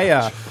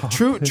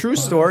 true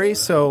story.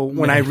 So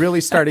when I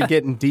really started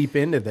getting deep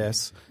into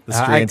this, the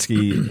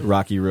Stransky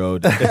Rocky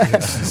Road.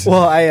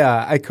 Well,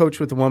 I coach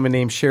with a woman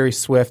named Sherry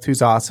Swift,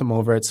 who's awesome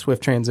over at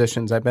Swift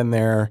Transitions. I've been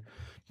there,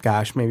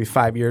 maybe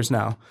 5 years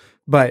now,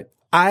 but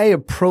I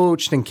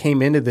approached and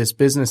came into this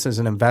business as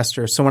an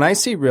investor. So when I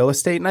see real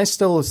estate, and I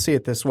still see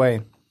it this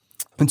way,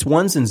 it's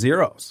ones and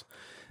zeros.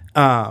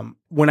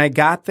 When I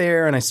got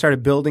there and I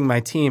started building my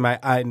team,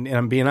 and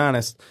I'm being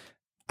honest,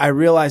 I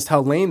realized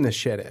how lame this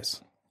shit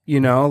is. These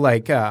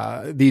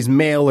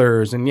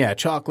mailers and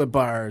chocolate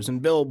bars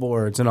and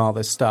billboards and all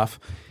this stuff.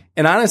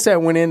 And honestly, I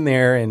went in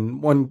there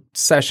and one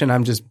session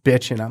I'm just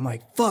bitching. I'm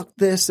like, fuck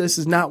this. This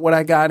is not what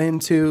I got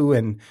into.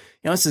 And,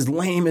 this is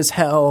lame as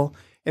hell.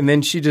 And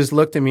then she just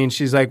looked at me and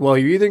she's like, well,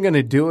 you're either going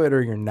to do it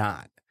or you're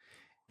not.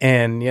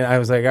 And I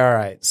was like, all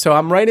right. So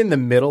I'm right in the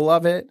middle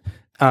of it.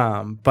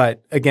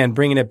 But again,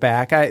 bringing it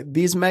back,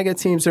 these mega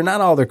teams are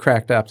not all they're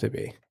cracked up to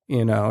be.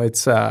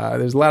 It's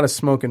there's a lot of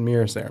smoke and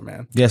mirrors there,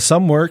 man. Yeah,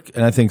 some work,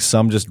 and I think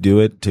some just do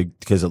it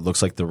because it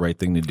looks like the right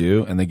thing to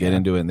do, and they get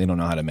into it and they don't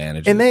know how to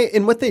manage it.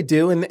 And what they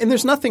do, and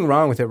there's nothing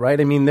wrong with it, right?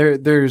 I mean,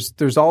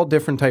 there's all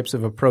different types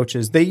of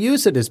approaches. They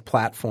use it as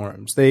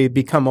platforms. They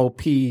become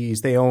OPs.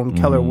 They own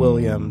Keller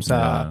Williams.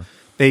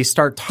 They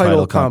start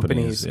title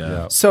companies.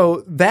 Yeah.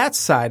 So that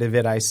side of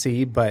it I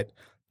see, but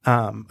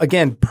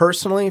again,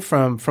 personally,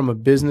 from a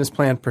business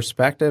plan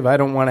perspective, I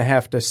don't want to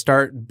have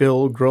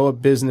to grow a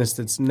business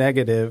that's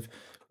negative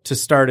to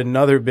start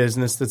another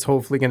business that's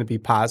hopefully going to be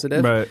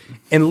positive. Right.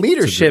 And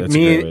leadership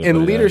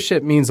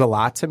means a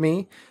lot to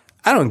me.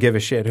 I don't give a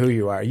shit who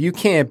you are. You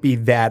can't be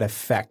that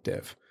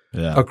effective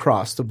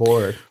across the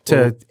board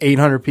to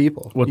 800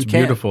 people. What's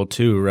beautiful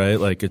too, right?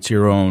 Like it's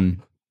your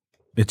own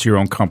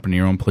company,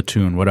 your own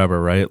platoon,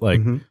 whatever, right? Like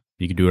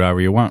you can do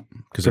whatever you want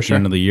because at the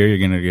end of the year, you're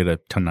going to get a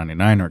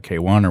 1099 or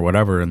K1 or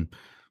whatever. And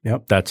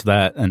that's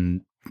that.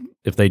 And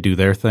if they do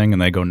their thing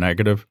and they go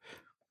negative,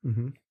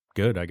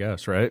 good, I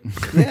guess, right?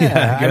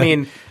 Yeah. I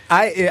mean,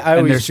 I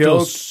always there's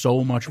joke. Still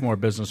so much more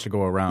business to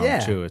go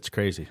around too. It's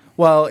crazy.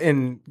 Well,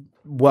 and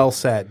well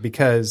said,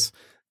 because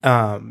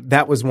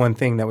that was one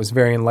thing that was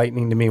very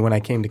enlightening to me when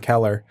I came to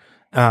Keller.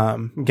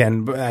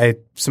 Again, I had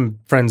some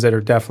friends that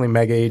are definitely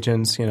mega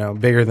agents,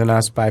 bigger than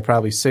us by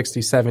probably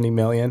 60, 70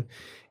 million.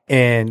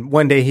 And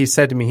one day he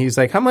said to me, he's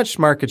like, how much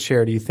market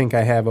share do you think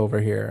I have over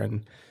here?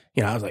 And,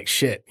 I was like,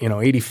 shit,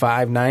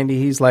 85, 90.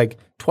 He's like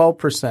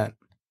 12%.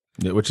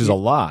 Which is a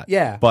lot.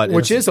 Yeah. But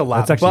which is a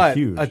lot, that's actually but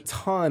huge. a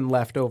ton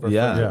left over.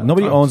 Yeah.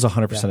 Nobody owns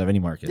 100% of any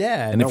market.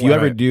 Yeah. And if you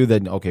ever do,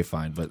 then okay,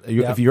 fine. But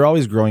if you're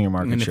always growing your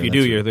market And share. if you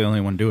do, you're the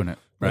only one doing it,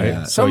 right?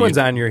 Yeah. Someone's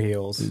on your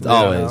heels.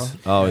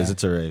 Always.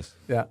 It's a race.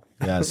 Yeah.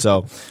 Yeah.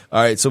 So,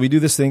 all right. So we do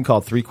this thing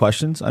called 3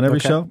 questions on every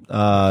show.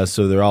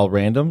 So they're all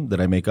random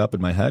that I make up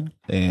in my head,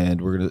 and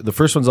the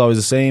first one's always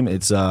the same.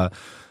 It's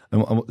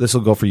this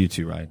will go for you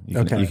too, Ryan.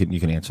 You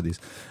can answer these.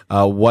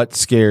 What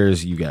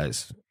scares you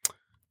guys?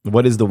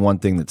 What is the one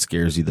thing that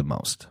scares you the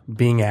most?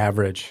 Being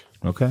average.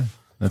 Okay,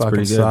 that's fucking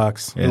pretty good.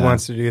 Sucks. Yeah. Who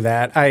wants to do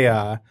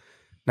that?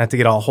 Not to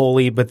get all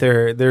holy, but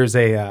there's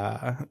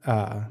I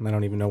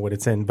don't even know what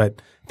it's in,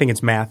 but I think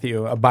it's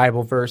Matthew, a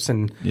Bible verse,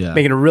 and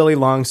making a really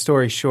long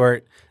story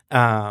short.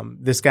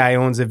 This guy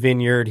owns a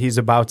vineyard. He's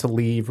about to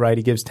leave, right?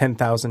 He gives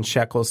 10,000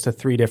 shekels to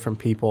 3 different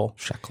people.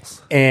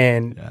 Shekels.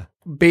 And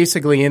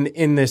basically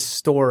in this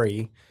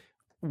story,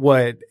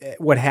 what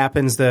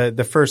happens?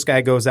 The first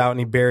guy goes out and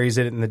he buries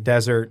it in the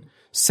desert.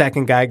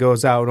 Second guy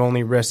goes out,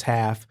 only risks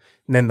half,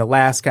 and then the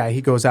last guy,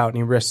 he goes out and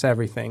he risks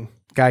everything.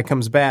 Guy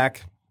comes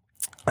back.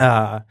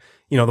 The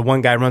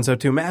one guy runs up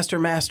to him, Master,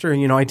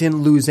 I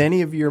didn't lose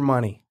any of your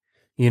money.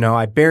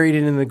 I buried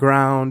it in the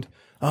ground.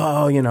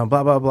 Oh,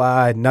 blah, blah,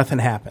 blah. Nothing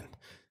happened.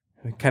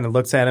 He kind of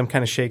looks at him,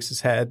 kind of shakes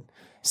his head.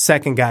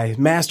 Second guy,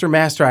 Master,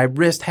 I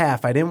risked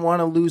half. I didn't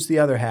want to lose the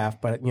other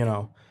half, but,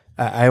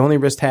 I only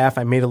risked half.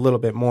 I made a little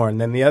bit more. And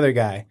then the other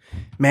guy,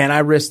 man, I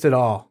risked it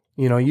all.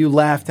 You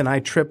left and I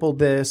tripled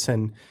this.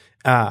 And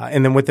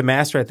then what the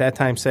master at that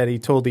time said, he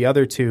told the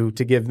other two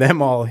to give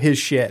them all his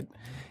shit.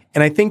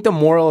 And I think the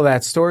moral of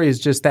that story is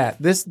just that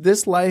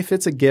this life,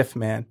 it's a gift,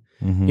 man.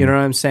 Mm-hmm. You know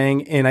what I'm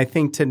saying? And I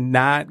think to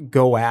not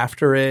go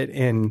after it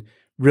and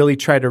really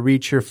try to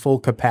reach your full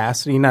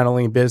capacity, not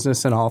only in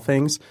business and all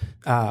things.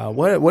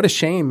 What a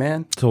shame,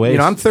 man. It's a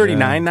waste. I'm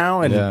 39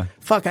 now, and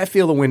fuck, I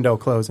feel the window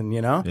closing,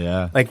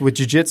 Yeah. Like with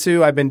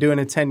jiu-jitsu, I've been doing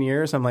it 10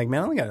 years. I'm like,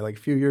 man, I only got like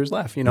a few years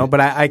left, But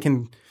I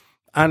can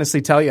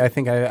honestly tell you, I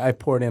think I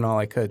poured in all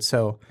I could.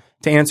 So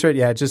to answer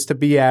it, just to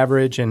be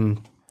average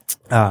and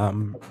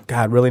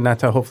God, really not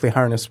to hopefully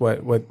harness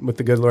what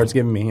the good Lord's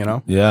given me,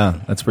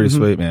 Yeah, that's pretty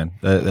sweet, man.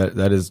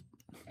 That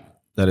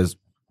is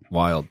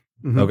wild.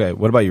 Mm-hmm. Okay,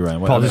 what about you,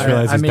 Ryan? Paul just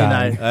realized he's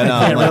dying. I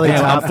can't really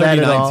top that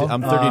at all.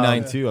 I'm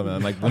 39 too.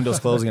 I'm like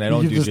windows closing, and I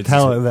don't do just jiu-jitsu.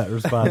 tell him that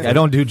response. I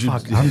don't do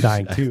jiu-jitsu. I'm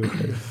dying too.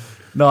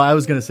 No, I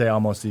was going to say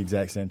almost the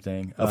exact same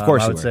thing. Of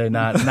course I you would were. say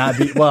not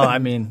be, well, I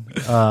mean,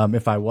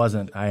 if I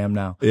wasn't, I am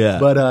now. Yeah.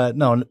 But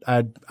no,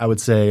 I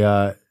would say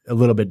a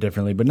little bit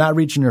differently, but not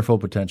reaching your full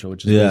potential,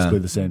 which is basically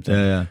the same thing.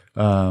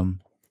 Yeah.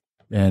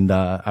 And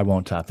I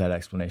won't top that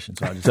explanation.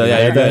 So I'll just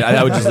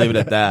I would just leave it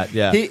at that.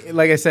 Yeah.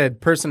 Like I said,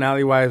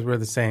 personality-wise, we're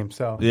the same.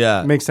 So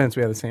it makes sense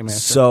we have the same answer.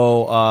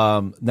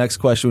 So next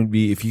question would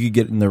be, if you could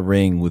get in the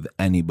ring with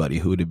anybody,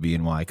 who would it be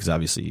and why? Because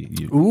obviously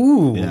you.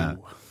 Ooh. Yeah.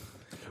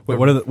 Wait,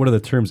 what are the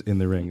terms in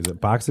the ring? Is it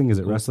boxing? Is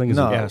it wrestling? Is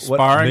No. it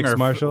Sparring mixed or,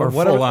 martial? or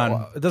Whatever.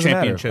 full-on It doesn't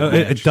matter.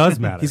 championship. It does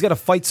matter. He's got to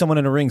fight someone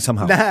in a ring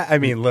somehow. I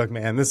mean, look,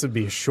 man, this would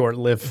be a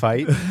short-lived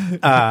fight.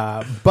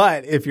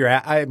 But if you're,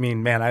 I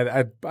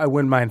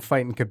wouldn't mind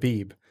fighting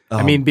Khabib.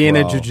 Being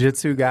a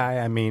jiu-jitsu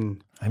guy,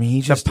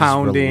 he just the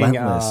pounding. is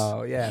relentless.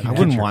 Oh, yeah. I man.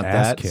 wouldn't want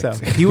that. So,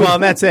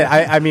 and that's it.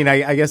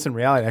 I guess in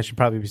reality, I should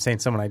probably be saying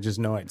someone I just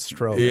know I'd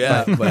stroke.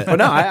 Yeah, but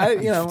no,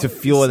 I to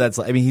feel what that's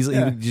like. He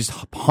just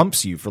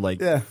humps you for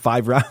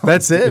 5 rounds.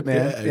 That's it,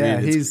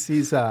 man. He's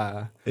it's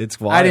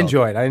wild. I'd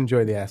enjoy it. I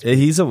enjoy the aspect.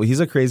 He's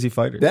a crazy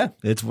fighter. Yeah,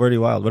 it's pretty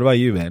wild. What about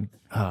you, man?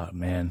 Oh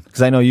man,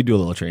 because I know you do a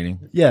little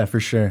training. Yeah,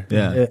 for sure.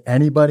 Yeah,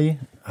 anybody?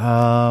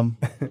 Conor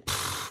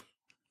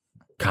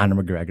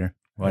McGregor.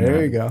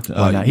 There you go.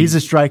 He's a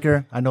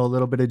striker. I know a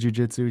little bit of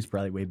jiu-jitsu. He's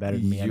probably way better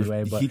than me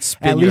anyway. But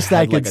at least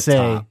I could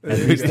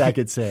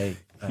say.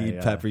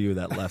 He'd pepper you with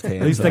that left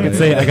hand. At least I could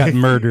say I got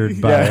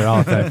murdered by an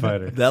all-time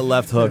fighter. That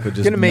left hook would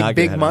just gonna make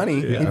big head money.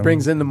 Yeah. He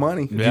brings in the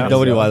money. Yeah.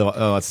 Nobody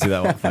wants to see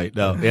that one fight.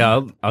 No.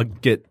 Yeah, I'll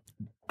get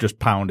just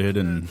pounded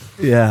and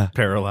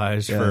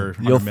paralyzed for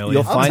 $100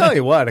 million. I'll tell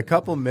you what, a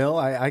couple mil,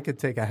 I could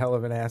take a hell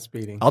of an ass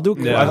beating. I'll do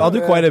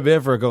quite a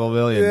bit for a couple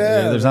million.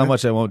 Yeah, there's not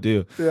much I won't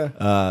do.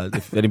 Yeah.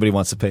 If anybody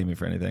wants to pay me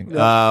for anything.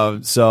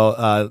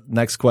 So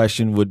next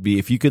question would be,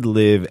 if you could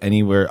live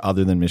anywhere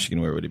other than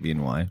Michigan, where would it be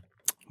and why?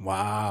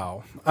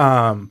 Wow.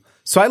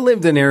 So I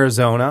lived in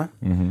Arizona.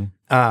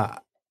 Mm-hmm.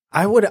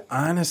 I would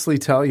honestly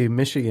tell you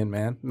Michigan,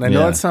 man. And I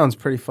know it sounds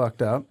pretty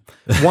fucked up.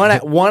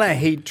 One, I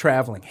hate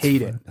traveling.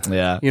 Hate it.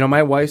 Yeah.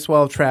 My wife's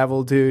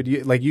well-traveled, dude.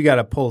 You got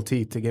to pull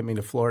teeth to get me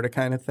to Florida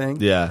kind of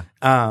thing. Yeah.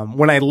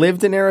 When I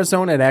lived in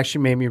Arizona, it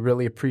actually made me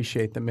really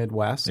appreciate the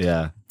Midwest.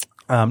 Yeah.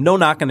 No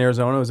knock on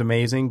Arizona. It was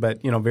amazing,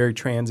 but, very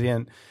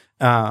transient.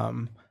 I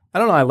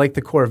don't know. I like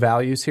the core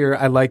values here.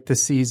 I like the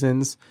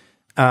seasons.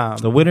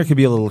 The winter could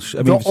be a little...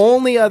 the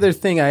only other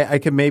thing I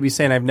could maybe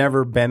say, and I've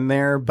never been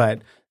there,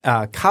 but...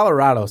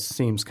 Colorado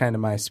seems kind of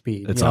my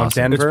speed. It's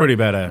awesome. Denver. It's pretty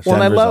badass. Well,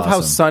 and I Denver's love how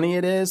awesome. sunny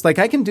it is. Like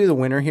I can do the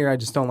winter here. I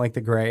just don't like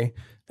the gray.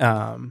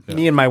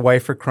 Me and my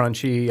wife are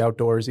crunchy,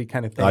 outdoorsy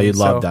kind of thing. Oh, you'd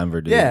love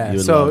Denver, dude. Yeah. You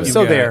would So love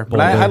it. there.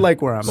 But I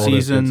like where I'm at.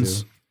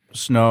 Seasons,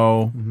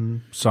 snow,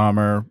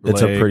 summer,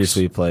 It's lakes, a pretty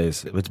sweet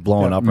place. It's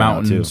blowing up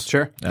mountains. right now, too.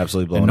 Sure.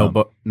 Absolutely and blowing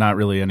up. not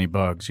really any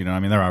bugs.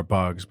 There are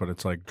bugs, but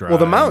it's like dry. Well,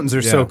 the mountains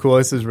are so cool.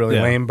 This is really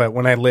Yeah. lame. But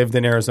when I lived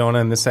in Arizona,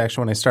 and this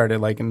actually when I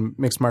started like in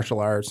mixed martial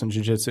arts and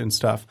jiu-jitsu and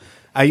stuff,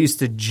 I used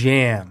to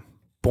jam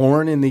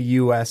Born in the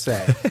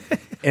USA.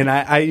 And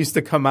I used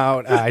to come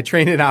out, I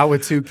trained in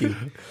Ahwatukee.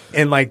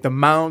 And like the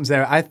mountains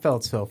there, I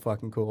felt so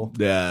fucking cool.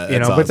 Yeah,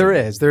 But awesome. there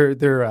is. They're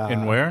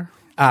In where?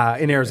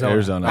 in Arizona.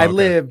 Arizona, I okay.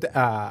 lived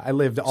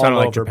all Sounded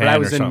like over, but Japan I or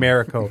was in something.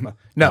 Maricopa.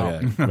 No,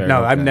 Okay, no,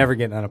 Maricopa. I'm never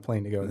getting on a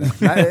plane to go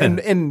there.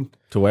 And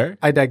To where?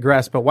 I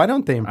digress, but why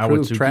don't they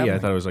improve Awatsuki, traveling? I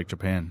thought it was like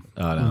Japan.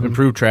 Oh, no.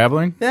 Improve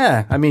traveling?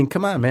 Yeah,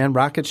 come on, man.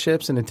 Rocket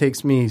ships, and it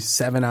takes me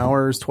 7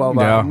 hours, 12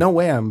 Yeah. hours. No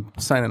way I'm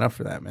signing up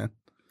for that, man.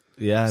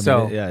 Yeah,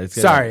 So it's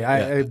sorry,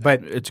 yeah.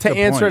 but It's a to good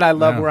answer point. it, I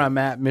love Yeah. where I'm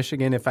at,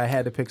 Michigan. If I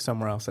had to pick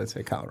somewhere else, I'd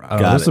say Colorado.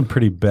 There's it. some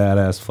pretty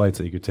badass flights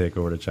that you could take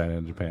over to China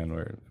and Japan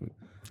where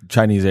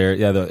Chinese air,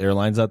 the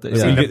airlines out there.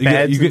 So Yeah. you get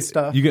beds and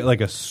stuff? You get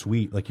like a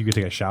suite, like you could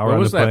take a shower What on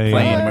was the that plane.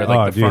 plane where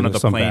like the front of the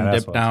there's some plane badass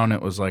dipped ones. down?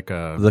 It was like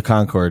a The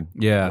Concorde.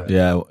 yeah.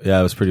 Yeah,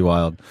 it was pretty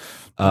wild.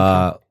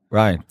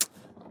 Ryan,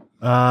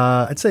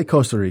 I'd say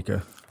Costa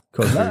Rica.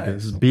 Costa Rica.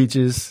 There's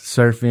beaches,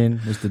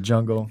 surfing. There's the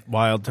jungle.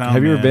 Wild town.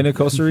 have you ever man. been to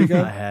Costa I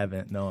Rica?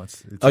 haven't. No,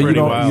 it's Oh, you pretty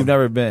don't? wild. You've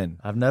never been?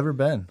 I've never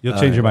been. You'll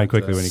change your mind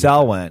quickly when you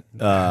Sal went.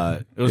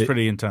 It was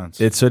pretty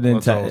intense. It's an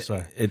That's all I'll intense.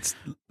 say. It's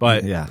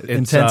But yeah. it's,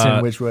 Intense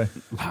in which way?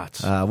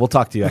 lots. We'll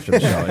talk to you after the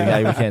show. Yeah,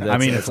 we can't. I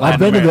mean, it's it's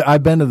Latin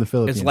I've been to the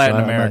Philippines. It's Latin so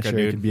I'm America, not sure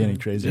dude. it could be any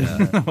crazier.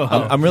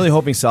 I'm really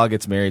hoping Sal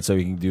gets married so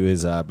he can do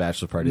his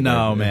bachelor party.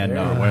 No, there. man,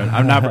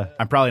 no.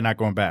 I'm probably not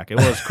going back. It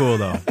was cool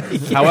though.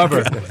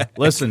 However,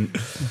 listen,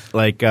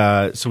 like,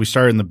 so we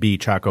started in the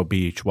beach, Chaco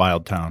Beach,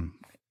 wild town,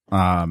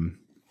 and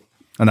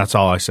that's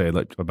all I say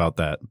about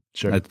that.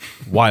 Sure. It's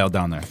wild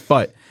down there.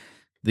 But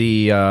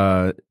we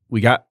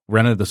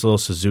rented this little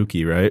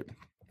Suzuki, right?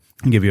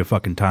 And give you a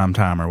fucking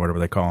TomTom or whatever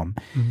they call them,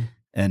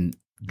 and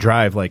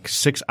drive like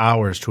 6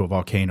 hours to a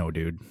volcano,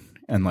 dude.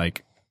 And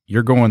like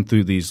you're going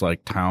through these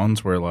like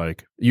towns where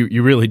like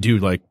you really do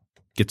like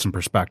get some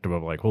perspective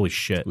of like, holy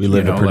shit, We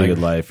live you a know, pretty like,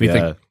 good life. we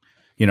Yeah.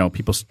 think,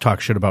 people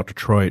talk shit about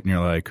Detroit, and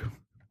you're like,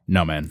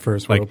 no, man.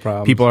 First like, world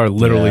problems. people are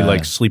literally Yeah.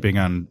 like sleeping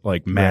on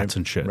like mats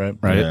and shit, right.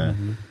 right? Yeah.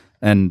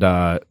 And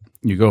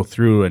you go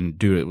through and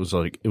do it was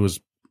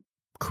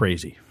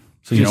crazy.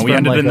 So You know, we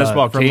ended in this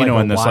volcano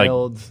and and this, like-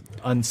 wild,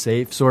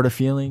 unsafe sort of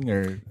feeling,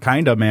 or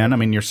Kind of, man. I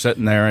mean, you're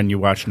sitting there and you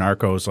watch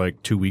Narcos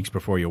like 2 weeks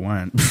before you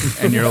went,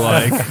 and you're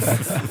like,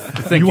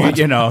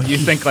 you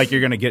think like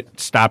you're gonna get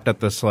stopped at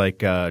this like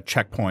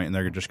checkpoint, and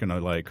they're just gonna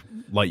like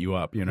light you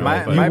up, you know.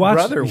 My, But my watched-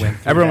 brother went.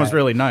 through everyone was that.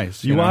 really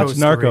nice. You know? watch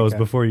Costa Narcos Rica.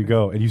 before you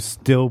go, and you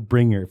still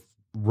bring your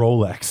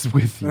Rolex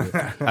with you.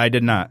 I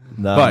did not,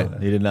 No,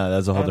 but he did not. That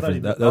was a whole I thought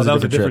different. he- That was oh, a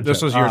different trip.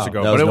 this was years Oh,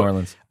 ago. that was but New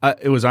Orleans.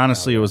 it was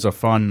honestly, it was a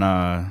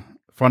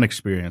fun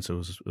experience. It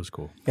was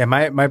cool. Yeah,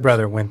 my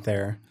brother went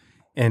there,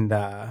 and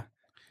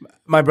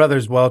my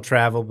brother's well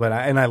traveled, but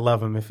I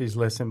love him if he's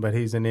listening, but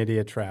he's an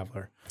idiot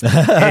traveler.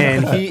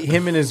 And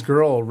him and his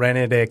girl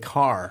rented a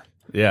car.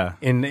 Yeah.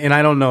 And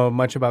I don't know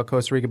much about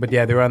Costa Rica, but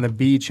yeah, they were on the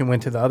beach and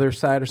went to the other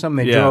side or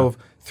something. They Yeah. drove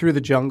through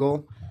the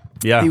jungle.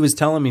 Yeah. He was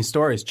telling me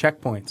stories,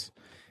 checkpoints,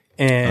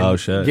 and Oh,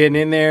 shit. getting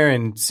in there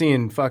and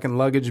seeing fucking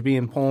luggage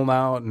being pulled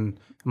out. And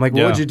I'm like,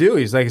 well, Yeah. what'd you do?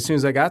 He's like, as soon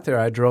as I got there,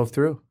 I drove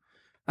through.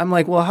 I'm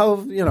like, well, how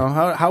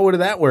would have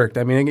that worked?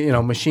 I mean,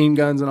 machine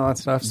guns and all that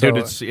stuff. So, Dude,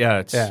 it's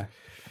yeah,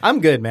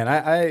 I'm good, man.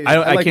 I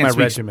like can't my speak,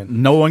 regiment.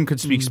 No one could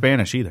speak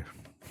Spanish either.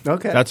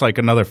 Okay, That's like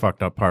another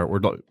fucked up part. We're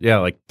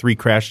like 3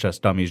 crash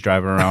test dummies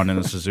driving around in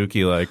a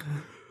Suzuki, like,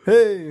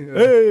 hey,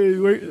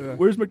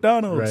 where's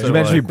McDonald's? Right. Could you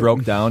imagine if you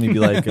broke down? You'd be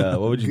like, what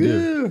would you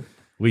do?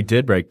 We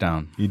did break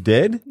down. You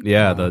did?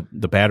 Yeah,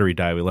 the battery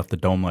died. We left the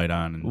dome light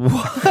on. And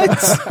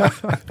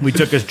what? We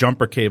took his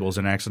jumper cables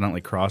and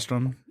accidentally crossed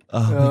them.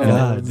 Oh, my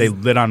God. They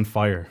lit on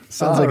fire.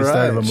 sounds like a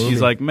start of a movie.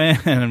 She's like, man,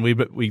 and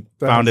we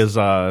found his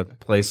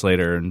place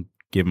later and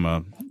gave him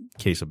a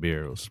case of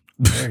beer. It was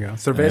there you go,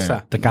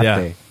 cerveza.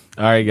 yeah.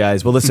 All right,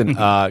 guys. Well, listen,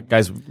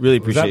 guys, really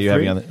appreciate that you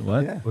having me free? on the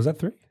what? Yeah. Was that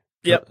 3?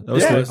 Yep. That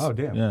was Yeah. good. Oh,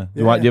 damn. Yeah.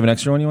 Do you have an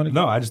extra one you want to?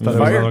 No, I just thought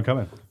there was another one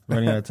coming.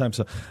 Running out of time.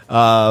 So,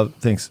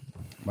 thanks.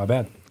 My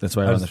bad. That's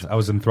why I'm on the show. I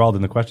was enthralled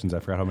in the questions. I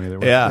forgot how many there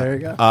were. Yeah. There you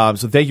go.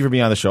 So thank you for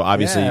being on the show.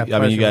 Obviously, Yeah, I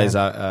mean, you pleasure,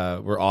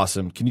 guys were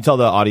awesome. Can you tell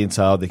the audience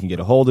how they can get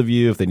a hold of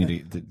you if they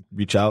need to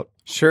reach out?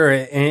 Sure.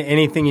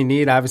 Anything you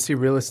need, obviously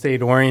real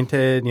estate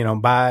oriented,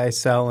 buy,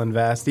 sell,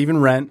 invest, even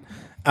rent.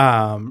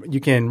 You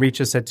can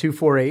reach us at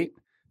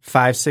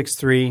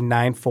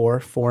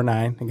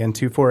 248-563-9449. Again,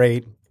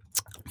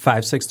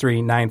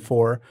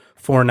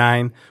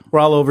 248-563-9449. We're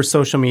all over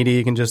social media.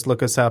 You can just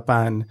look us up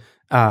on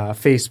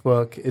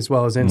Facebook as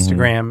well as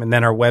Instagram. And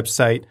then our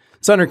website.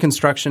 It's under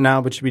construction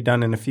now, but should be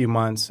done in a few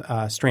months,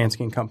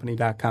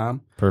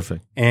 stranskyandcompany.com.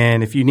 Perfect.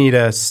 And if you need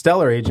a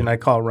stellar agent, I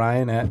call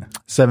Ryan at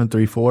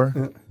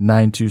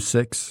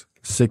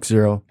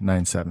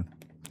 734-926-6097.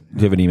 Do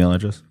you have an email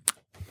address?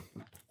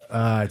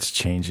 It's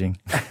changing.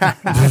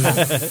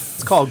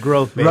 It's called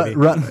Growth, baby.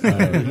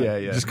 Yeah.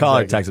 Just call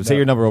or text them. Say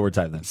your number over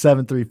time then.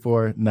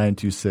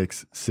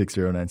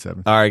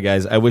 734-926-6097. All right,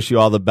 guys. I wish you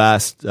all the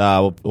best.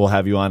 We'll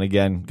have you on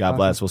again. God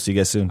bless. We'll see you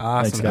guys soon.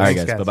 Awesome. All right,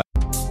 Thanks, guys. guys. Bye-bye.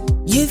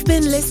 You've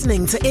been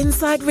listening to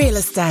Inside Real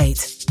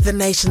Estate, the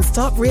nation's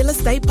top real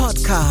estate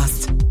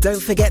podcast.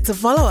 Don't forget to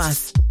follow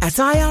us at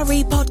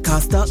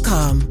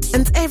irepodcast.com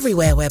and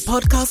everywhere where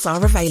podcasts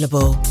are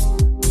available.